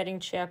keep adding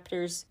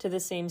chapters to the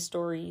same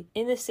story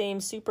in the same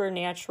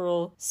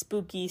supernatural,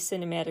 spooky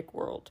cinematic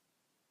world.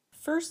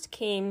 First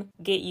came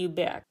Get You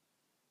Back,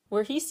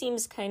 where he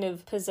seems kind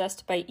of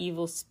possessed by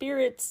evil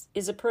spirits,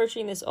 is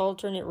approaching this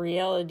alternate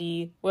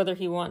reality, whether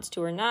he wants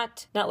to or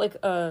not. Not like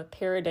a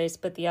paradise,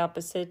 but the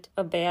opposite,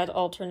 a bad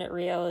alternate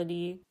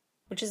reality,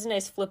 which is a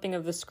nice flipping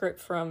of the script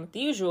from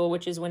The Usual,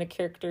 which is when a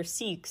character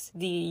seeks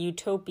the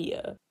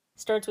utopia.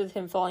 Starts with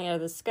him falling out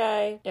of the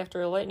sky after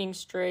a lightning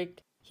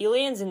strike. He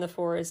lands in the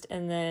forest,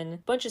 and then a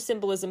bunch of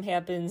symbolism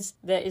happens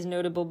that is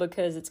notable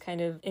because it's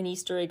kind of an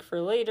Easter egg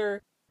for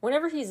later.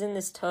 Whenever he's in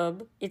this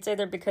tub, it's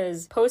either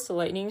because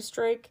post-lightning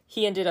strike,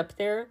 he ended up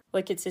there,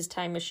 like it's his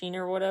time machine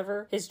or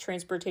whatever, his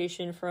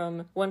transportation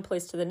from one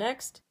place to the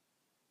next,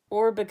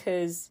 or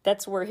because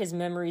that's where his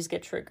memories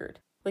get triggered.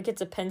 Like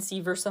it's a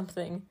pensieve or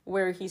something,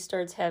 where he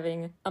starts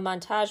having a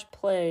montage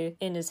play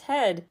in his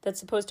head that's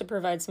supposed to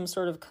provide some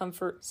sort of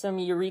comfort, some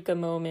eureka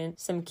moment,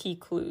 some key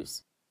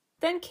clues.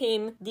 Then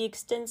came the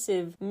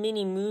extensive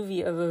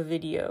mini-movie of a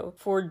video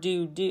for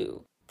Do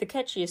Do, the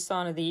catchiest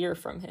song of the year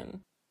from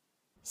him.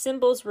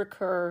 Symbols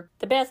recur,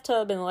 the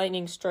bathtub and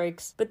lightning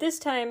strikes, but this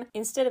time,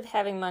 instead of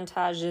having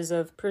montages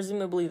of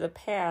presumably the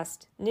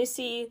past,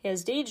 Nissi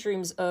has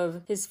daydreams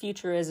of his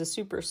future as a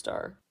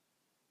superstar.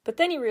 But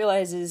then he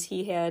realizes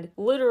he had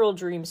literal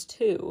dreams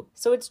too,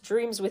 so it's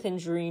dreams within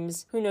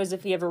dreams. Who knows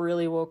if he ever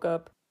really woke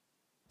up.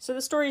 So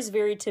the story is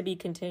very to be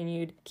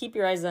continued. Keep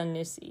your eyes on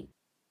Nissi.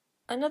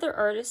 Another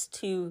artist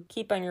to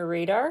keep on your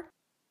radar,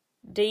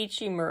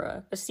 Daiichi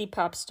Mura, a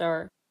C-pop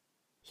star.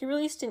 He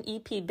released an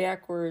EP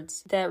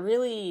backwards that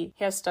really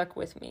has stuck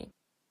with me.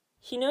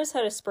 He knows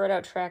how to spread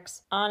out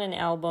tracks on an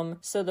album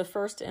so the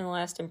first and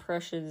last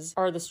impressions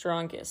are the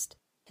strongest.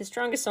 His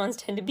strongest songs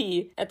tend to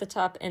be at the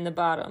top and the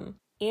bottom.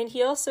 And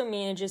he also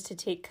manages to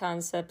take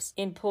concepts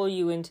and pull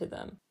you into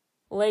them.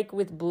 Like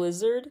with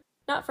Blizzard,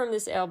 not from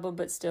this album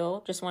but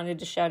still, just wanted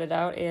to shout it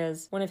out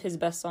as one of his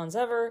best songs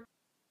ever.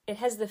 It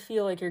has the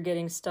feel like you're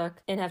getting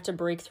stuck and have to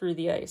break through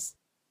the ice.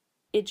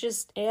 It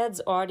just adds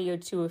audio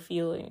to a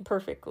feeling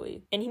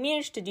perfectly. And he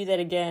managed to do that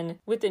again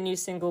with the new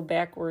single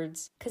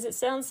Backwards, because it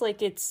sounds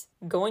like it's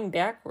going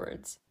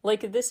backwards.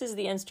 Like this is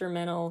the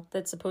instrumental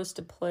that's supposed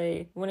to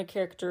play when a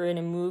character in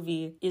a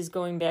movie is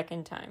going back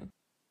in time.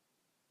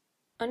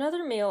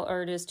 Another male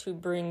artist who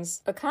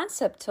brings a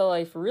concept to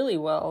life really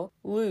well,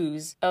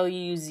 Luz,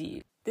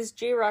 L-U-Z. This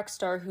J-rock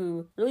star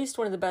who released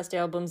one of the best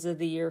albums of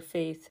the year,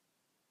 Faith.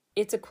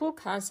 It's a cool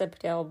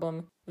concept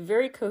album,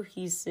 very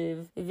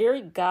cohesive,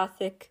 very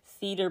gothic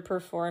theater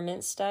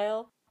performance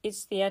style.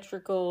 It's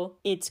theatrical,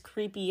 it's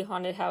creepy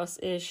haunted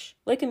house-ish,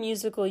 like a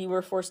musical you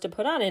were forced to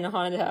put on in a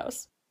haunted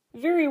house.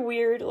 Very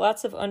weird,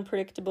 lots of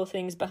unpredictable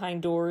things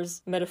behind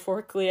doors,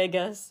 metaphorically I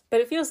guess,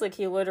 but it feels like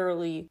he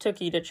literally took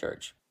you to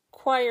church.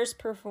 Choirs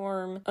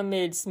perform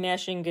amid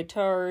smashing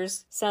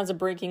guitars, sounds of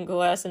breaking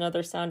glass and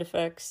other sound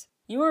effects.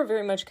 You are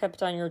very much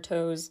kept on your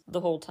toes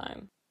the whole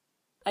time.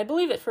 I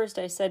believe at first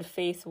I said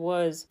Faith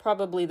was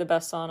probably the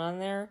best song on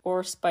there,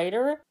 or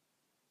Spider.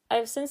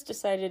 I've since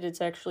decided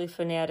it's actually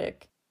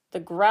Fanatic. The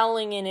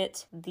growling in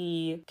it,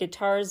 the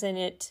guitars in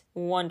it,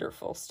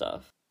 wonderful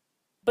stuff.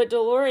 But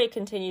Dolore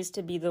continues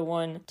to be the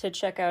one to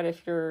check out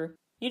if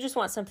you just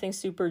want something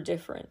super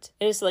different.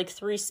 It is like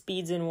 3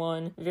 speeds in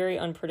one, very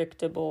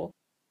unpredictable.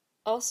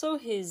 Also,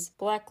 his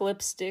black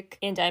lipstick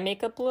and eye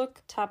makeup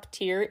look, top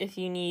tier if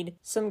you need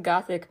some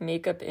gothic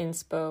makeup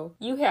inspo.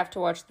 You have to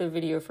watch the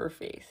video for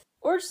Faith.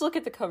 Or just look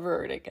at the cover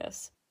art, I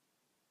guess.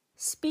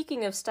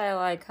 Speaking of style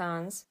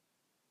icons,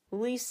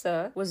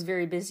 Lisa was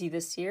very busy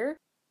this year.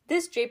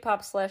 This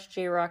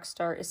J-pop/J-rock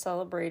star is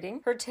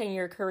celebrating her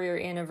 10-year career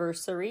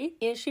anniversary,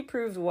 and she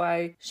proved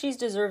why she's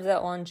deserved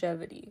that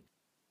longevity.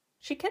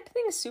 She kept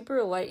things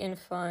super light and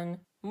fun,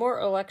 more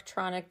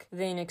electronic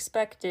than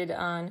expected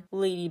on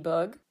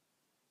Ladybug.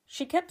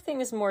 She kept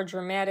things more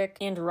dramatic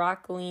and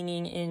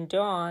rock-leaning in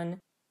Dawn,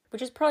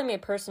 which is probably my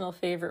personal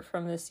favorite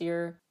from this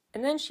year.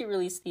 And then she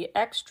released the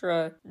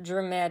extra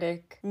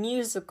dramatic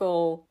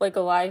musical, like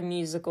a live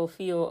musical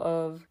feel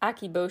of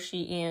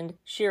Akiboshi and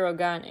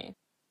Shirogane.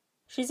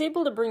 She's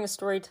able to bring the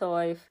story to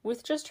life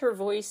with just her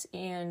voice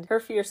and her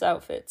fierce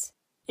outfits.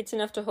 It's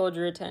enough to hold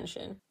your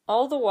attention.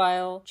 All the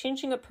while,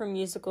 changing up her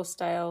musical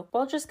style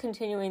while just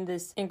continuing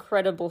this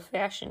incredible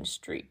fashion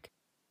streak.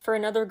 For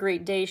another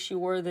great day, she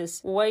wore this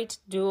white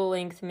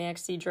dual-length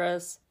maxi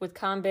dress with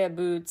combat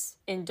boots.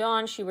 In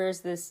Dawn, she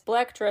wears this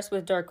black dress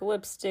with dark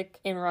lipstick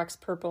and rocks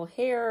purple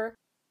hair.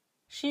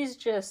 She's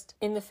just,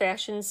 in the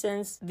fashion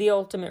sense, the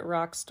ultimate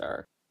rock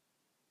star.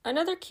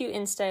 Another cute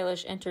and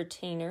stylish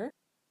entertainer,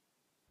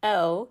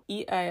 Eill.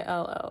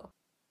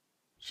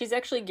 She's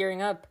actually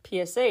gearing up,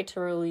 PSA, to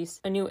release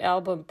a new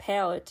album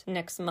palette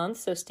next month,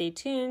 so stay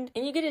tuned.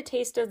 And you get a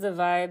taste of the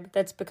vibe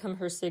that's become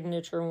her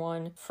signature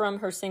one from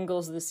her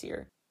singles this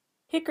year.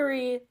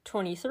 Hickory,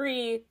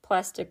 23,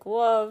 Plastic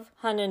Love,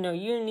 Hana no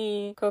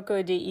Yuni,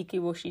 Koko de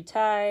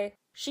Ikiwoshitai.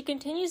 She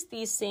continues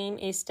these same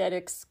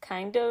aesthetics,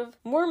 kind of.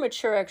 More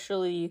mature,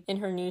 actually, in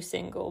her new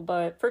single,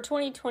 but for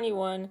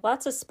 2021,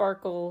 lots of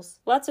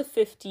sparkles, lots of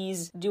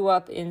 50s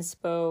doo-wop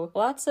inspo,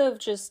 lots of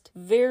just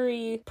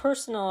very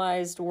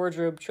personalized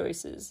wardrobe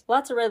choices,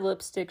 lots of red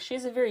lipstick. She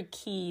has a very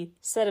key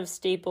set of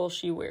staples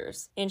she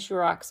wears, and she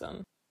rocks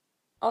them.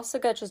 Also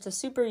got just a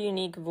super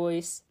unique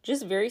voice,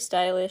 just very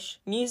stylish,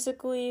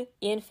 musically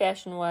and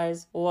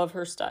fashion-wise, love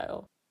her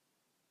style.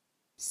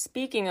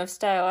 Speaking of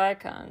style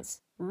icons,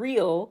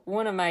 Real,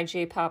 one of my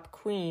J-pop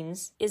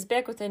queens, is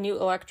back with a new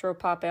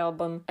electro-pop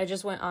album I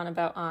just went on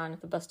about on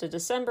the Best of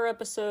December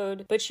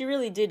episode, but she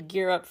really did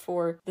gear up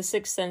for the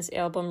Sixth Sense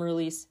album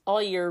release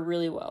all year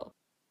really well.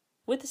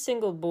 With the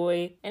single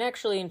Boy, and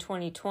actually in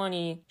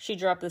 2020, she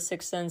dropped the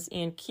Sixth Sense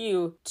and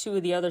Q, 2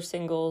 of the other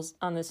singles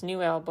on this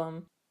new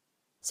album.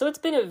 So it's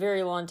been a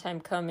very long time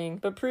coming,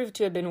 but proved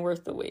to have been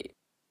worth the wait.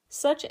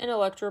 Such an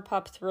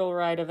electropop thrill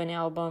ride of an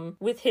album,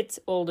 with hits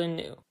old and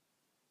new.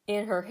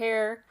 And her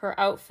hair, her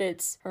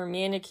outfits, her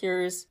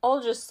manicures,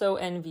 all just so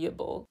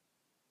enviable.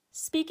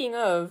 Speaking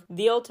of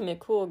the ultimate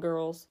cool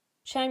girls,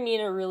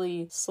 Changmina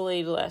really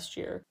slayed last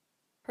year.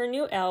 Her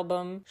new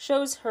album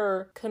shows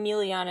her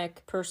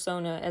chameleonic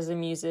persona as a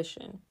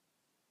musician.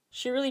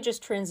 She really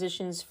just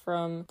transitions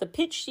from the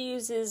pitch she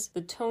uses,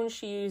 the tone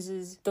she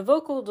uses, the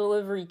vocal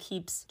delivery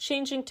keeps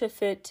changing to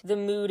fit the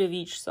mood of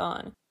each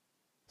song.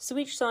 So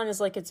each song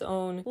is like its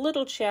own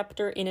little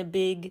chapter in a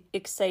big,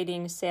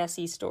 exciting,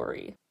 sassy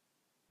story.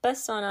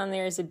 Best song on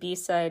there is a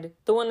B-side,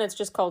 the one that's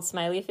just called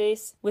Smiley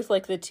Face, with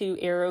like the 2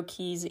 arrow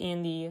keys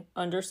and the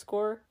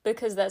underscore,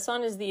 because that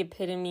song is the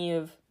epitome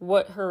of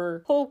what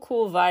her whole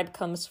cool vibe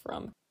comes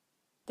from.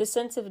 The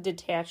sense of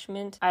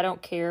detachment, I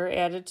don't care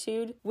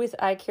attitude, with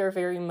I care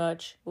very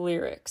much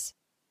lyrics.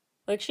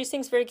 Like, she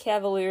sings very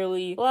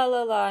cavalierly, la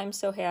la la, I'm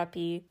so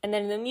happy, and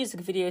then in the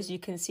music videos you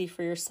can see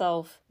for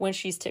yourself when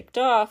she's ticked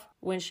off,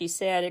 when she's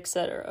sad,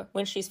 etc.,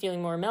 when she's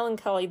feeling more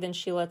melancholy than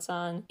she lets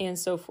on, and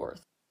so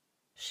forth.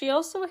 She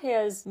also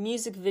has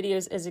music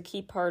videos as a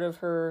key part of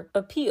her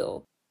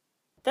appeal.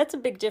 That's a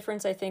big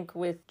difference, I think,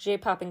 with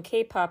J-pop and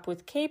K-pop.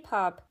 With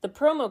K-pop, the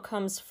promo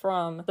comes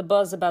from the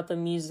buzz about the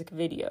music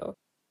video.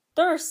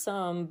 There are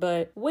some,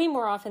 but way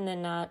more often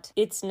than not,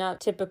 it's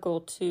not typical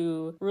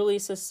to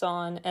release a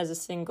song as a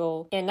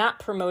single and not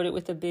promote it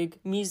with a big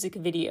music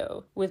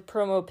video, with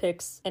promo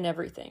pics and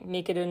everything,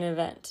 make it an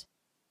event.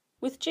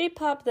 With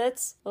J-pop,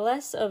 that's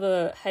less of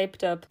a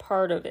hyped up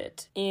part of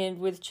it. And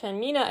with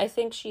Changmina, I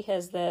think she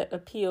has that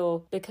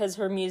appeal because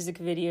her music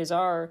videos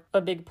are a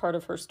big part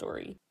of her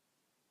story.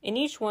 And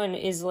each one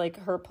is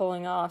like her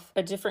pulling off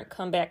a different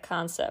comeback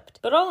concept,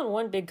 but all in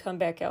one big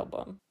comeback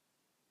album.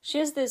 She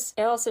has this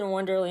Alice in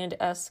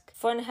Wonderland-esque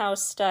funhouse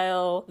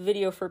style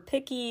video for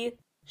Picky.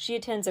 She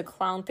attends a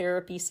clown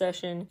therapy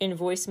session in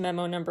Voice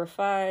Memo number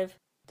 5.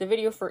 The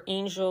video for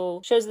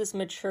Angel shows this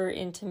mature,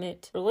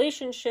 intimate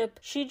relationship.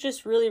 She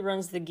just really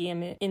runs the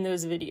gamut in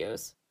those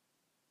videos.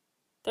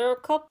 There are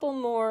a couple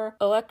more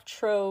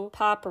electro,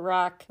 pop,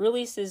 rock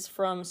releases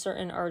from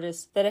certain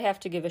artists that I have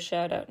to give a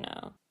shout out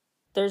now.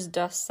 There's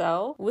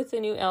Duscell with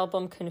the new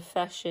album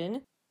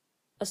Confession,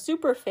 a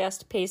super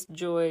fast-paced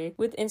joy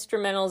with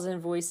instrumentals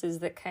and voices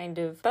that kind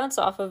of bounce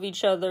off of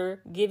each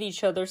other, give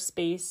each other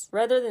space,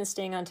 rather than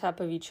staying on top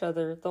of each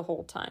other the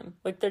whole time,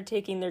 like they're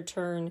taking their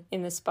turn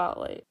in the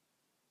spotlight.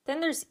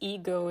 Then there's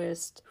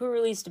Egoist, who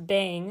released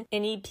Bang,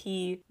 an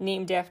EP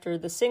named after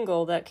the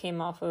single that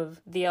came off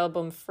of the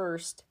album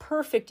First.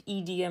 Perfect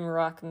EDM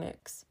rock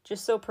mix,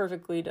 just so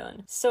perfectly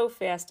done, so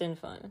fast and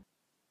fun.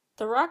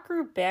 The rock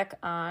group Back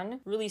On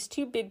released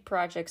 2 big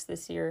projects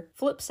this year,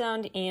 Flip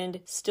Sound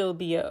and Still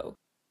B.O.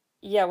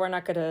 Yeah, we're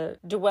not gonna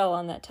dwell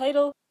on that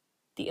title.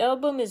 The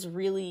album is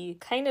really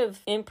kind of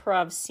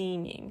improv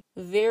seeming.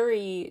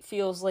 Very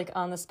feels like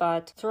on the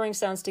spot, throwing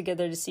sounds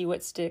together to see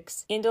what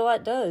sticks, and a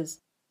lot does.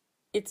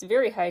 It's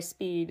very high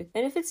speed,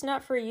 and if it's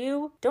not for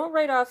you, don't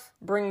write off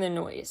Bring the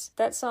Noise.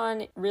 That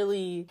song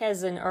really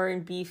has an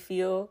R&B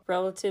feel,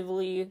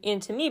 relatively,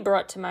 and to me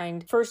brought to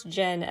mind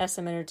first-gen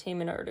SM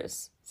Entertainment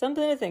artists.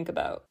 Something to think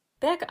about.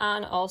 Back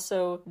On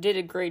also did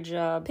a great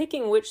job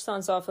picking which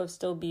songs off of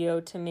Still B.O.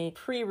 to make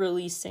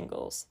pre-release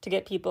singles to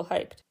get people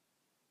hyped.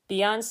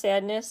 Beyond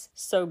Sadness,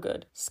 so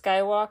good.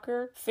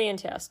 Skywalker,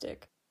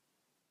 fantastic.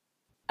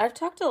 I've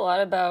talked a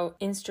lot about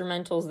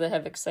instrumentals that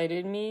have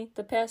excited me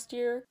the past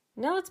year.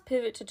 Now let's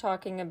pivot to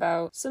talking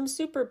about some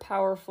super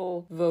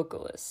powerful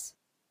vocalists.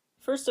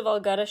 First of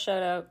all, gotta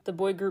shout out the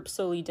boy group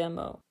Soli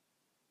Demo.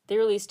 They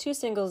released 2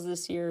 singles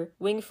this year,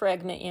 Wing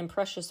Fragment and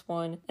Precious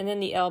One, and then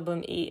the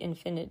album 8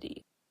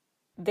 Infinity.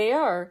 They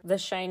are the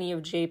SHINee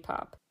of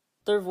J-pop.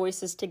 Their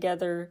voices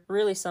together,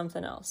 really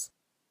something else.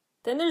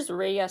 Then there's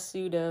Rei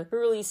Yasuda, who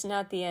released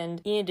Not the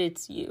End and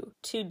It's You,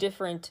 2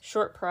 different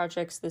short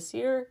projects this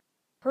year.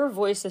 Her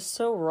voice is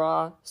so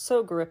raw,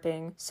 so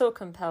gripping, so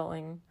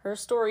compelling. Her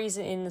stories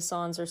in the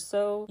songs are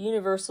so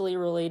universally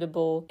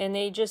relatable, and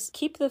they just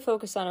keep the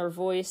focus on her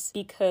voice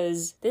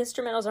because the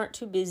instrumentals aren't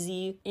too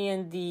busy,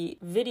 and the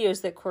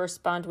videos that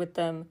correspond with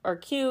them are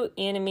cute,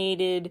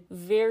 animated,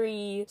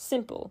 very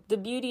simple. The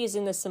beauty is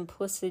in the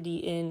simplicity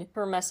in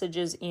her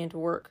messages and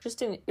work.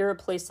 Just an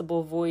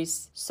irreplaceable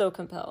voice, so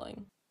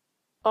compelling.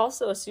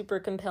 Also a super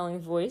compelling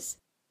voice,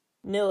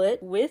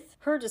 Millet with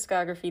her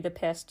discography the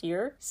past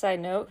year. Side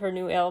note, her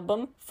new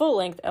album,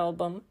 full-length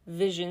album,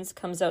 Visions,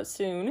 comes out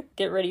soon.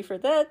 Get ready for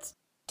that.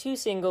 2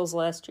 singles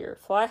last year,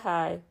 Fly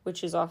High,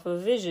 which is off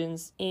of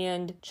Visions,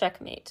 and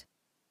Checkmate.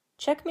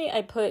 Checkmate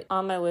I put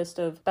on my list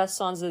of best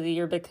songs of the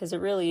year because it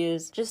really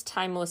is just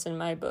timeless in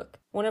my book.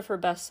 One of her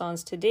best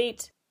songs to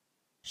date.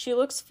 She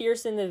looks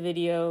fierce in the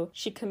video,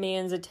 she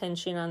commands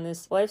attention on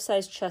this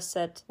life-size chess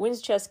set,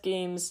 wins chess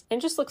games, and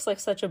just looks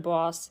like such a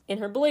boss. In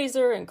her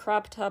blazer and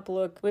crop top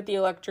look with the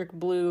electric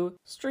blue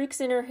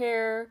streaks in her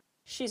hair,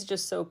 she's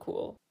just so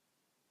cool.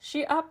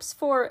 She opts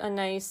for a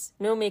nice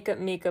no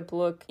makeup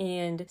look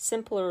and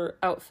simpler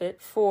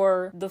outfit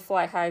for the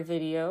Fly High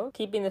video,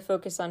 keeping the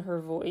focus on her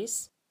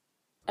voice.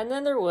 And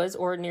then there was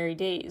Ordinary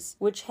Days,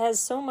 which has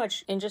so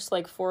much in just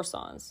like 4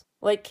 songs.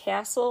 Like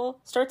Castle,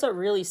 starts out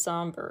really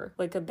somber,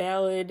 like a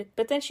ballad,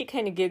 but then she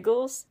kind of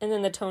giggles, and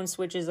then the tone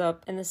switches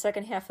up, and the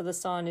second half of the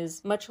song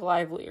is much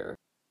livelier.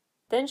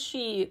 Then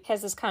she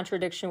has this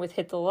contradiction with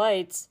Hit the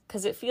Lights,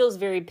 because it feels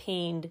very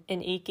pained,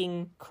 an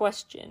aching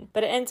question,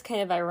 but it ends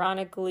kind of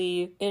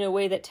ironically in a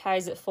way that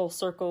ties it full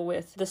circle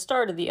with the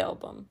start of the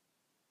album.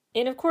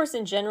 And of course,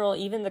 in general,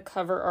 even the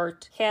cover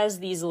art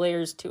has these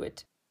layers to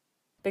it,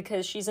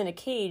 because she's in a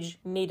cage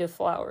made of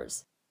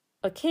flowers.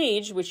 A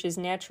cage, which is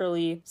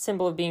naturally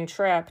symbol of being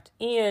trapped,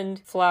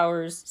 and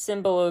flowers,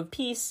 symbol of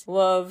peace,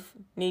 love,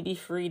 maybe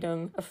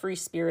freedom, a free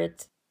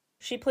spirit.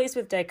 She plays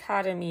with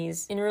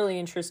dichotomies in really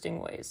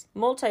interesting ways.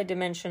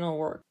 Multi-dimensional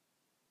work.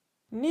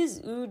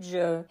 Ms.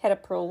 Uja had a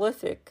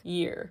prolific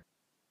year,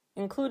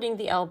 including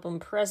the album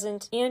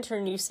Present and her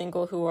new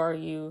single Who Are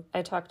You,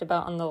 I talked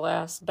about on the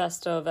last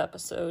Best Of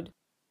episode.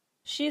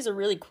 She has a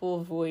really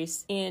cool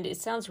voice, and it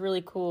sounds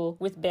really cool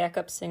with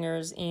backup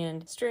singers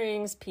and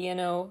strings,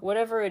 piano,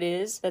 whatever it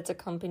is that's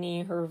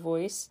accompanying her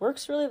voice.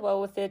 Works really well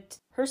with it.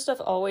 Her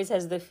stuff always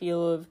has the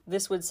feel of,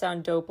 this would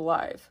sound dope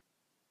live.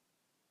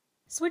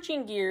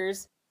 Switching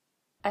gears,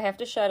 I have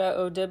to shout out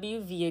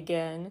OWV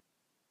again.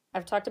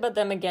 I've talked about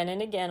them again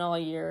and again all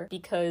year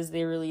because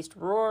they released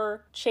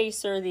Roar,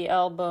 Chaser, the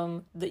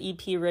album, the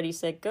EP Ready,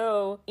 Set,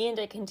 Go, and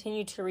I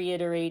continue to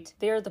reiterate,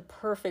 they are the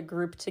perfect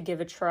group to give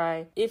a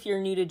try if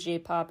you're new to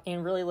J-pop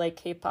and really like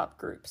K-pop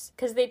groups.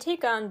 Because they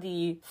take on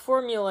the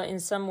formula in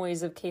some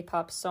ways of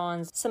K-pop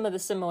songs, some of the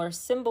similar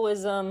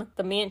symbolism,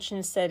 the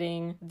mansion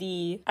setting,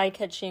 the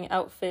eye-catching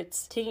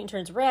outfits, taking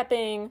turns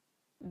rapping,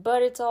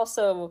 but it's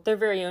also their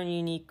very own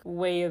unique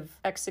way of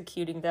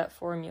executing that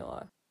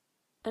formula.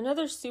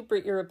 Another super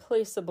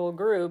irreplaceable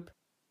group,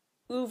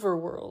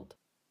 Overworld.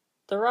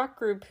 the rock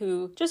group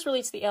who just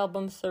released the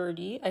album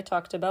 30 I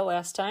talked about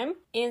last time,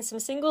 and some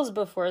singles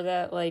before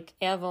that like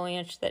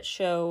Avalanche that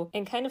show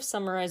and kind of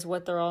summarize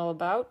what they're all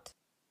about.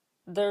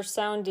 Their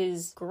sound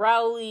is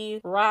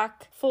growly,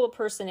 rock, full of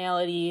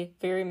personality,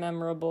 very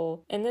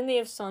memorable. And then they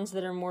have songs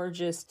that are more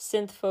just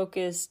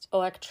synth-focused,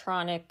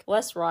 electronic,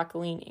 less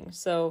rock-leaning.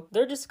 So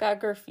their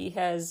discography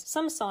has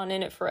some song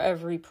in it for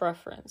every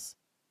preference.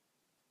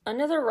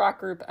 Another rock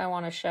group I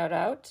want to shout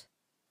out,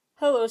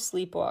 Hello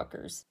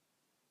Sleepwalkers.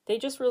 They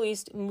just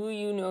released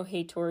Muyu no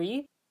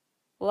Heitori.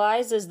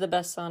 Lies is the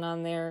best song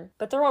on there,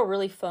 but they're all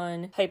really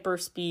fun, hyper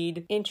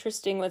speed,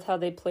 interesting with how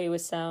they play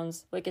with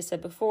sounds. Like I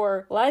said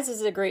before, Lies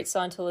is a great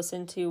song to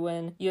listen to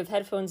when you have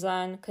headphones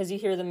on because you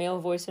hear the male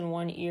voice in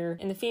one ear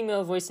and the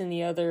female voice in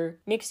the other.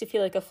 Makes you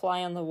feel like a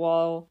fly on the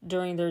wall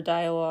during their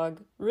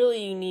dialogue.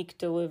 Really unique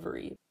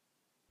delivery.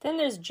 Then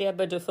there's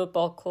Jabba Da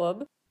Football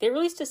Club. They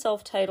released a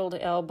self-titled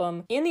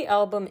album and the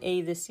album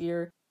A this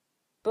year.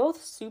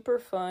 Both super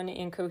fun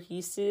and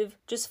cohesive,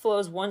 just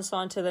flows one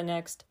song to the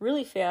next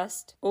really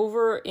fast,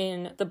 over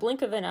in the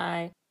blink of an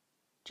eye.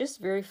 Just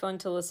very fun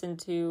to listen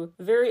to,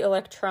 very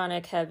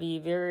electronic heavy,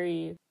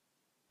 very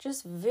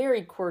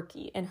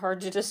quirky and hard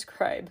to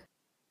describe.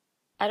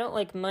 I Don't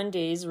Like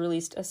Mondays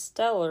released a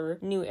stellar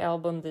new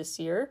album this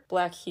year,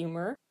 Black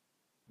Humor,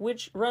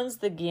 which runs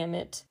the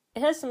gamut.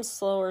 It has some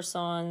slower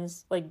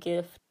songs like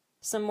Gift,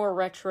 some more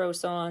retro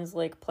songs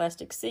like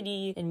Plastic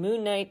City and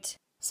Moon Knight,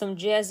 some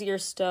jazzier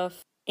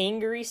stuff,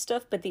 angry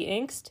stuff, but the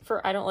angst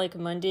for I Don't Like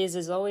Mondays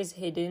is always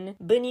hidden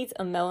beneath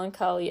a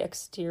melancholy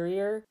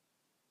exterior.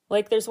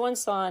 Like there's one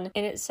song,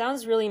 and it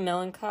sounds really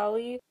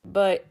melancholy,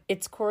 but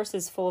its chorus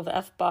is full of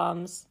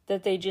F-bombs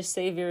that they just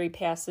say very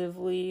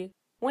passively.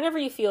 Whenever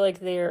you feel like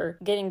they're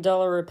getting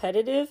dull or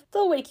repetitive,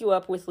 they'll wake you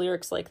up with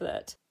lyrics like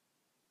that.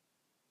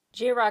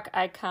 J-rock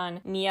icon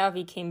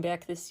Miyavi came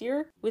back this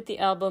year with the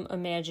album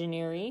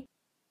Imaginary,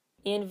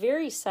 and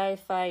very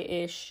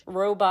sci-fi-ish,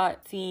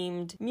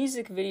 robot-themed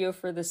music video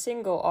for the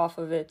single off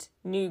of it,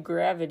 New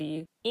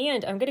Gravity.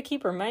 And I'm gonna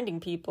keep reminding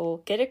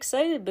people, get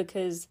excited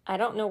because I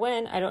don't know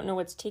when, I don't know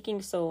what's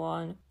taking so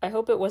long. I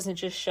hope it wasn't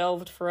just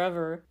shelved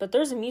forever, but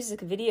there's a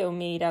music video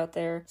made out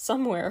there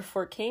somewhere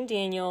for Kane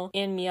Daniel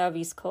and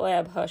Miyavi's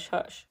collab Hush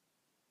Hush.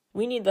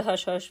 We need the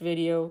Hush Hush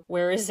video.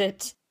 Where is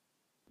it?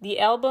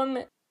 The album,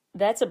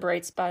 That's a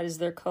Bright Spot, is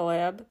their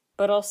collab.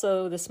 But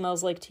also the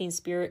Smells Like Teen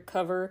Spirit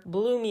cover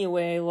blew me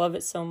away, love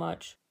it so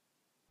much.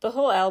 The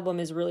whole album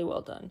is really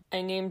well done.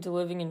 I named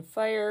Living in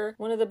Fire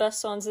one of the best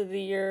songs of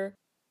the year.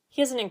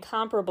 He has an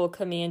incomparable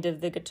command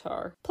of the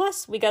guitar.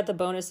 Plus, we got the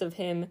bonus of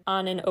him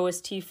on an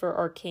OST for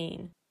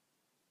Arcane.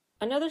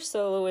 Another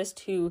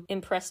soloist who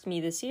impressed me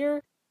this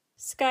year,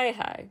 Sky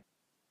High.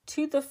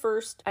 To the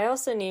First, I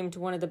also named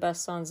one of the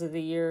best songs of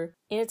the year,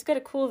 and it's got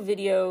a cool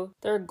video.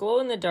 There are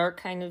glow-in-the-dark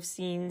kind of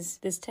scenes,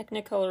 this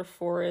Technicolor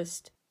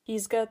forest.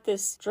 He's got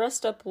this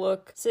dressed up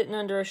look, sitting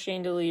under a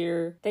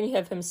chandelier. Then you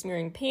have him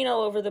smearing paint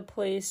all over the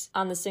place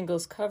on the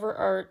single's cover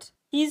art.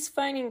 He's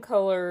finding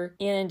color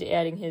and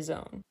adding his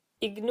own,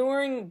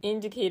 ignoring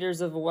indicators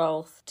of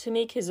wealth to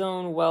make his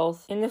own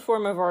wealth in the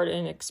form of art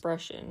and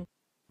expression.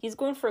 He's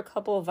going for a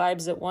couple of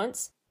vibes at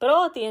once, but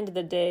all at the end of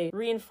the day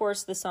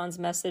reinforce the song's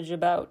message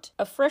about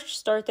a fresh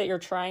start that you're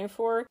trying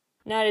for,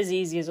 not as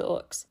easy as it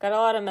looks. Got a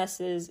lot of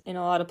messes and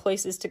a lot of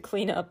places to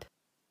clean up.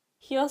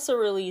 He also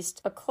released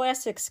a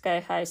classic Sky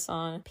High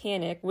song,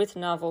 Panic, with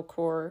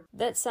Novelcore.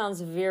 That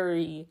sounds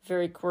very,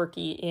 very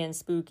quirky and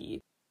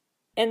spooky.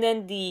 And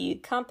then the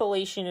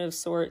compilation of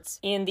sorts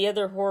and the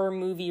other horror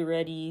movie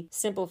ready,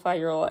 Simplify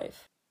Your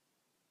Life.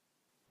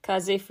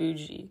 Kaze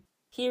Fuji.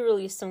 He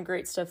released some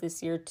great stuff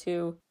this year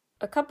too.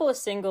 A couple of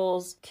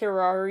singles,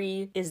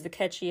 Kirari is the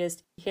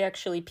catchiest. He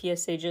actually,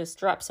 PSA, just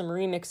dropped some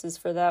remixes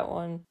for that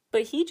one.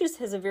 But he just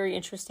has a very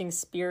interesting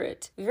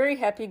spirit. Very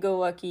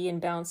happy-go-lucky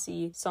and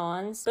bouncy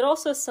songs, but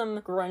also some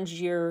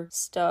grungier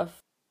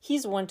stuff.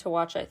 He's one to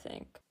watch, I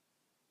think.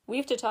 We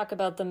have to talk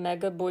about the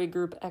mega boy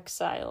group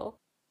Exile.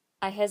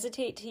 I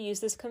hesitate to use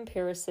this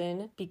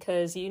comparison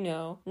because,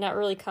 not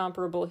really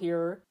comparable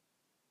here.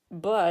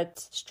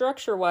 But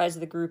structure-wise,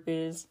 the group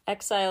is.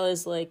 Exile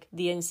is like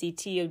the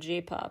NCT of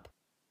J-pop.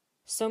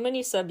 So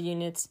many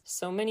subunits,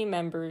 so many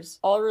members,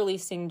 all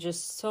releasing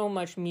just so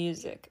much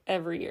music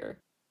every year.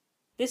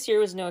 This year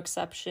was no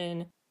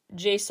exception.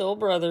 J-Soul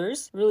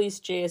Brothers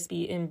released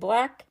JSB in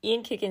Black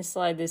and Kick and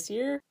Slide this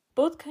year,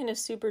 both kind of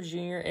Super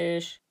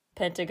Junior-ish,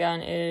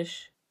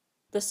 Pentagon-ish.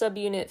 The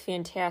subunit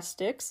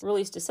Fantastics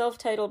released a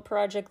self-titled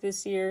project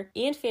this year,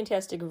 and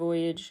Fantastic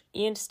Voyage,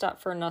 and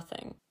Stop for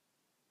Nothing.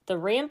 The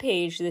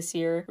Rampage this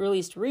year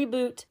released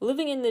Reboot,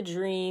 Living in the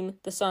Dream,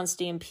 the song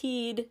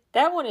Stampede.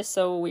 That one is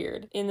so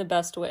weird, in the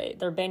best way.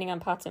 They're banging on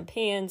pots and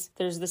pans,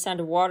 there's the sound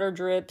of water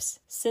drips,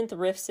 synth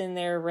riffs in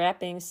there,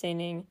 rapping,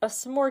 singing, a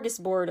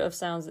smorgasbord of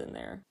sounds in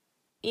there.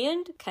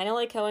 And, kind of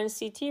like how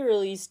NCT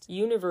released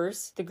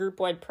Universe, the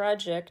group-wide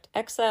project,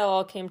 Exile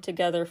all came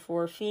together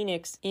for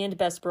Phoenix and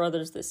Best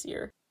Brothers this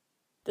year.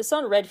 The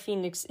song Red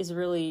Phoenix is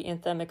really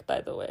anthemic,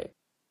 by the way.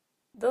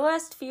 The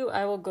last few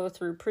I will go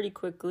through pretty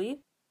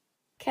quickly.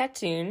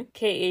 KAT-TUN,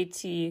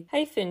 KAT-TUN.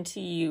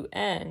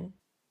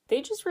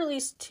 They just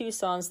released 2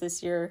 songs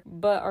this year,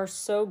 but are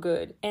so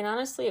good. And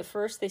honestly, at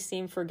first they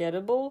seem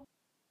forgettable,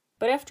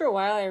 but after a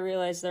while I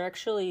realized they're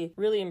actually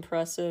really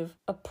impressive.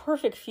 A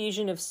perfect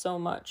fusion of so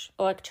much.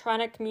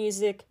 Electronic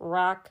music,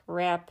 rock,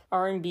 rap,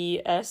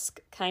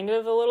 R&B-esque, kind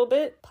of a little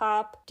bit,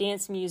 pop,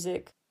 dance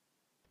music.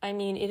 I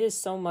mean, it is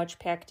so much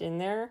packed in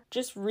there.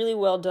 Just really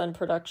well done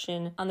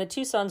production on the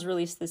 2 songs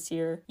released this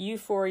year,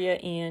 Euphoria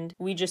and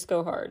We Just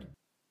Go Hard.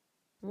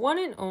 One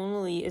and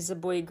Only is a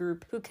boy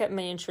group who kept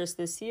my interest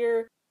this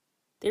year.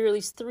 They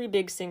released 3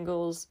 big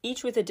singles,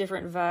 each with a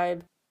different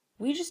vibe.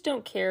 We Just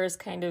Don't Care is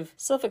kind of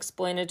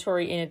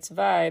self-explanatory in its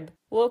vibe.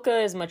 Loca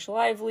is much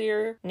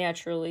livelier,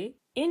 naturally,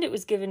 and it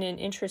was given an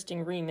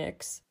interesting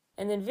remix.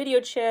 And then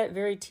Video Chat,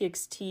 very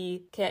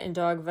TXT, cat and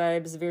dog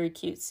vibes, very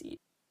cutesy.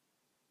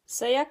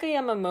 Sayaka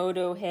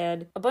Yamamoto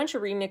had a bunch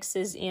of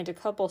remixes and a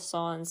couple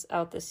songs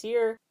out this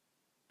year,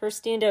 her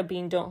standout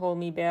being Don't Hold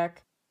Me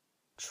Back.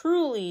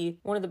 Truly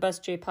one of the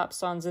best J-pop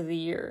songs of the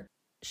year.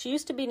 She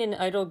used to be in an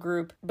idol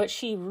group, but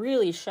she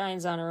really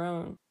shines on her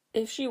own.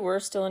 If she were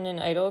still in an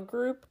idol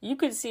group, you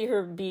could see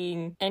her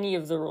being any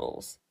of the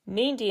roles.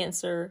 Main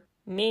dancer,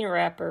 main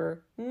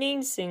rapper,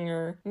 main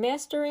singer,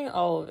 mastering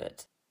all of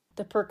it.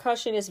 The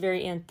percussion is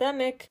very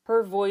anthemic,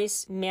 her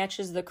voice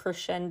matches the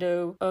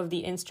crescendo of the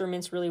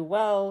instruments really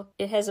well,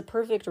 it has a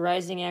perfect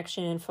rising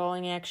action and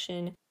falling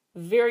action,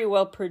 very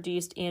well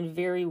produced and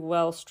very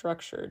well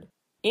structured,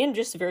 and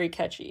just very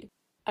catchy.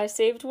 I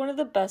saved one of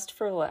the best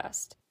for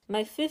last.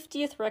 My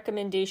 50th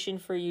recommendation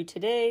for you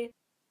today,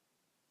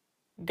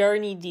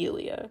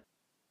 Garnidelia.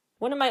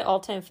 One of my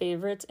all-time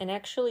favorites, and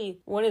actually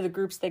one of the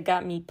groups that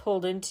got me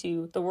pulled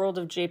into the world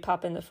of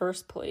J-pop in the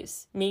first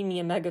place, made me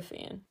a mega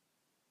fan.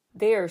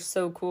 They are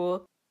so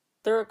cool.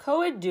 They're a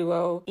co-ed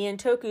duo, and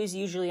Toku's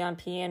usually on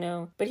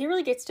piano, but he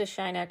really gets to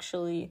shine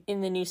actually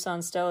in the new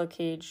song Stella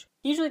Cage.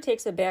 He usually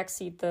takes a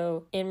backseat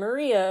though, and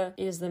Maria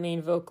is the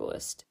main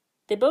vocalist.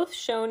 They both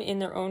shone in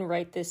their own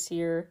right this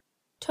year.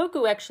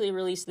 Toku actually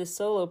released this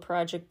solo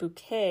project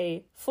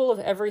Bouquet, full of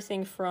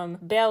everything from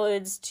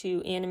ballads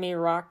to anime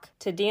rock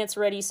to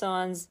dance-ready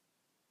songs.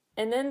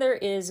 And then there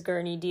is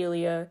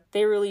Garnidelia.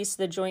 They released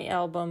the joint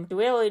album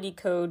Duality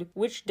Code,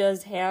 which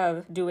does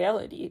have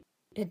duality.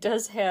 It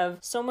does have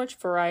so much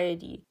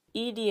variety.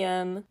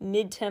 EDM,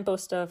 mid-tempo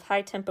stuff,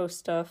 high-tempo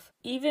stuff,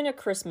 even a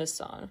Christmas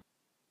song.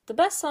 The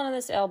best song on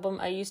this album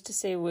I used to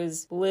say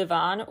was Live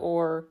On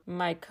or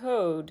My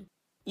Code,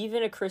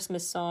 even a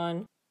Christmas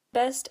song.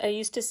 Best I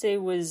used to say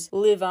was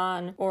Live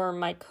On or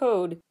My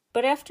Code,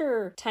 but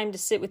after time to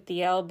sit with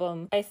the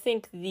album, I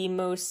think the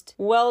most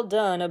well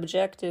done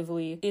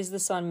objectively is the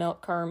song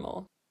Melt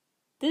Caramel.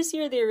 This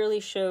year they really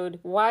showed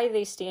why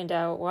they stand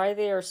out, why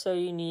they are so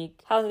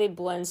unique, how they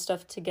blend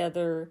stuff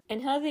together,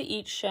 and how they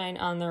each shine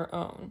on their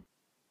own.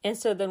 And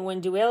so then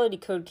when Duality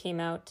Code came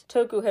out,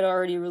 Toku had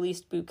already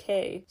released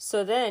Bouquet,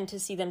 so then to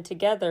see them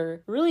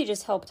together really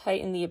just helped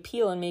heighten the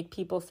appeal and make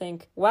people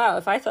think, wow,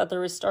 if I thought there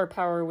was star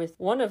power with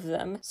one of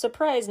them,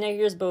 surprise, now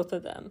here's both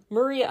of them.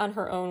 Maria on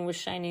her own was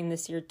shining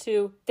this year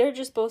too. They're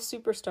just both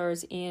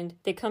superstars and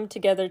they come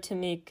together to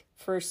make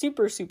for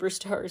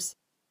superstars.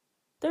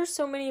 There's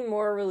so many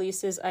more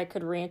releases I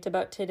could rant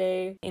about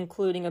today,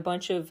 including a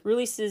bunch of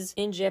releases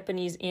in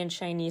Japanese and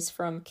Chinese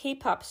from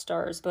K-pop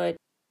stars, but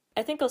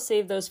I think I'll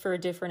save those for a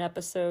different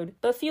episode.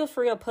 But feel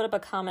free, I'll put up a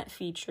comment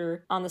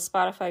feature on the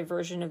Spotify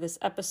version of this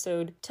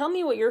episode. Tell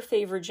me what your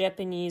favorite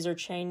Japanese or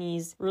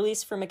Chinese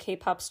release from a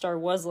K-pop star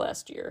was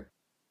last year.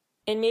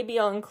 And maybe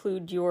I'll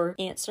include your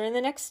answer in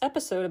the next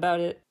episode about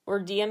it, or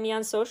DM me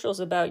on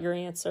socials about your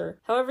answer,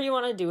 however you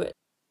want to do it.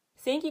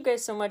 Thank you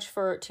guys so much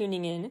for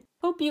tuning in.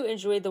 Hope you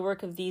enjoyed the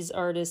work of these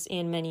artists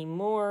and many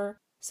more.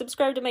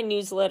 Subscribe to my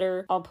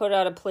newsletter. I'll put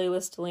out a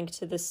playlist link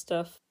to this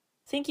stuff.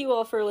 Thank you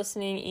all for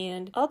listening,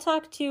 and I'll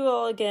talk to you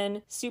all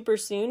again super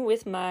soon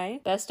with my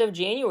Best of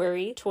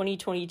January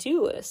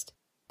 2022 list.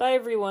 Bye,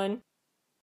 everyone.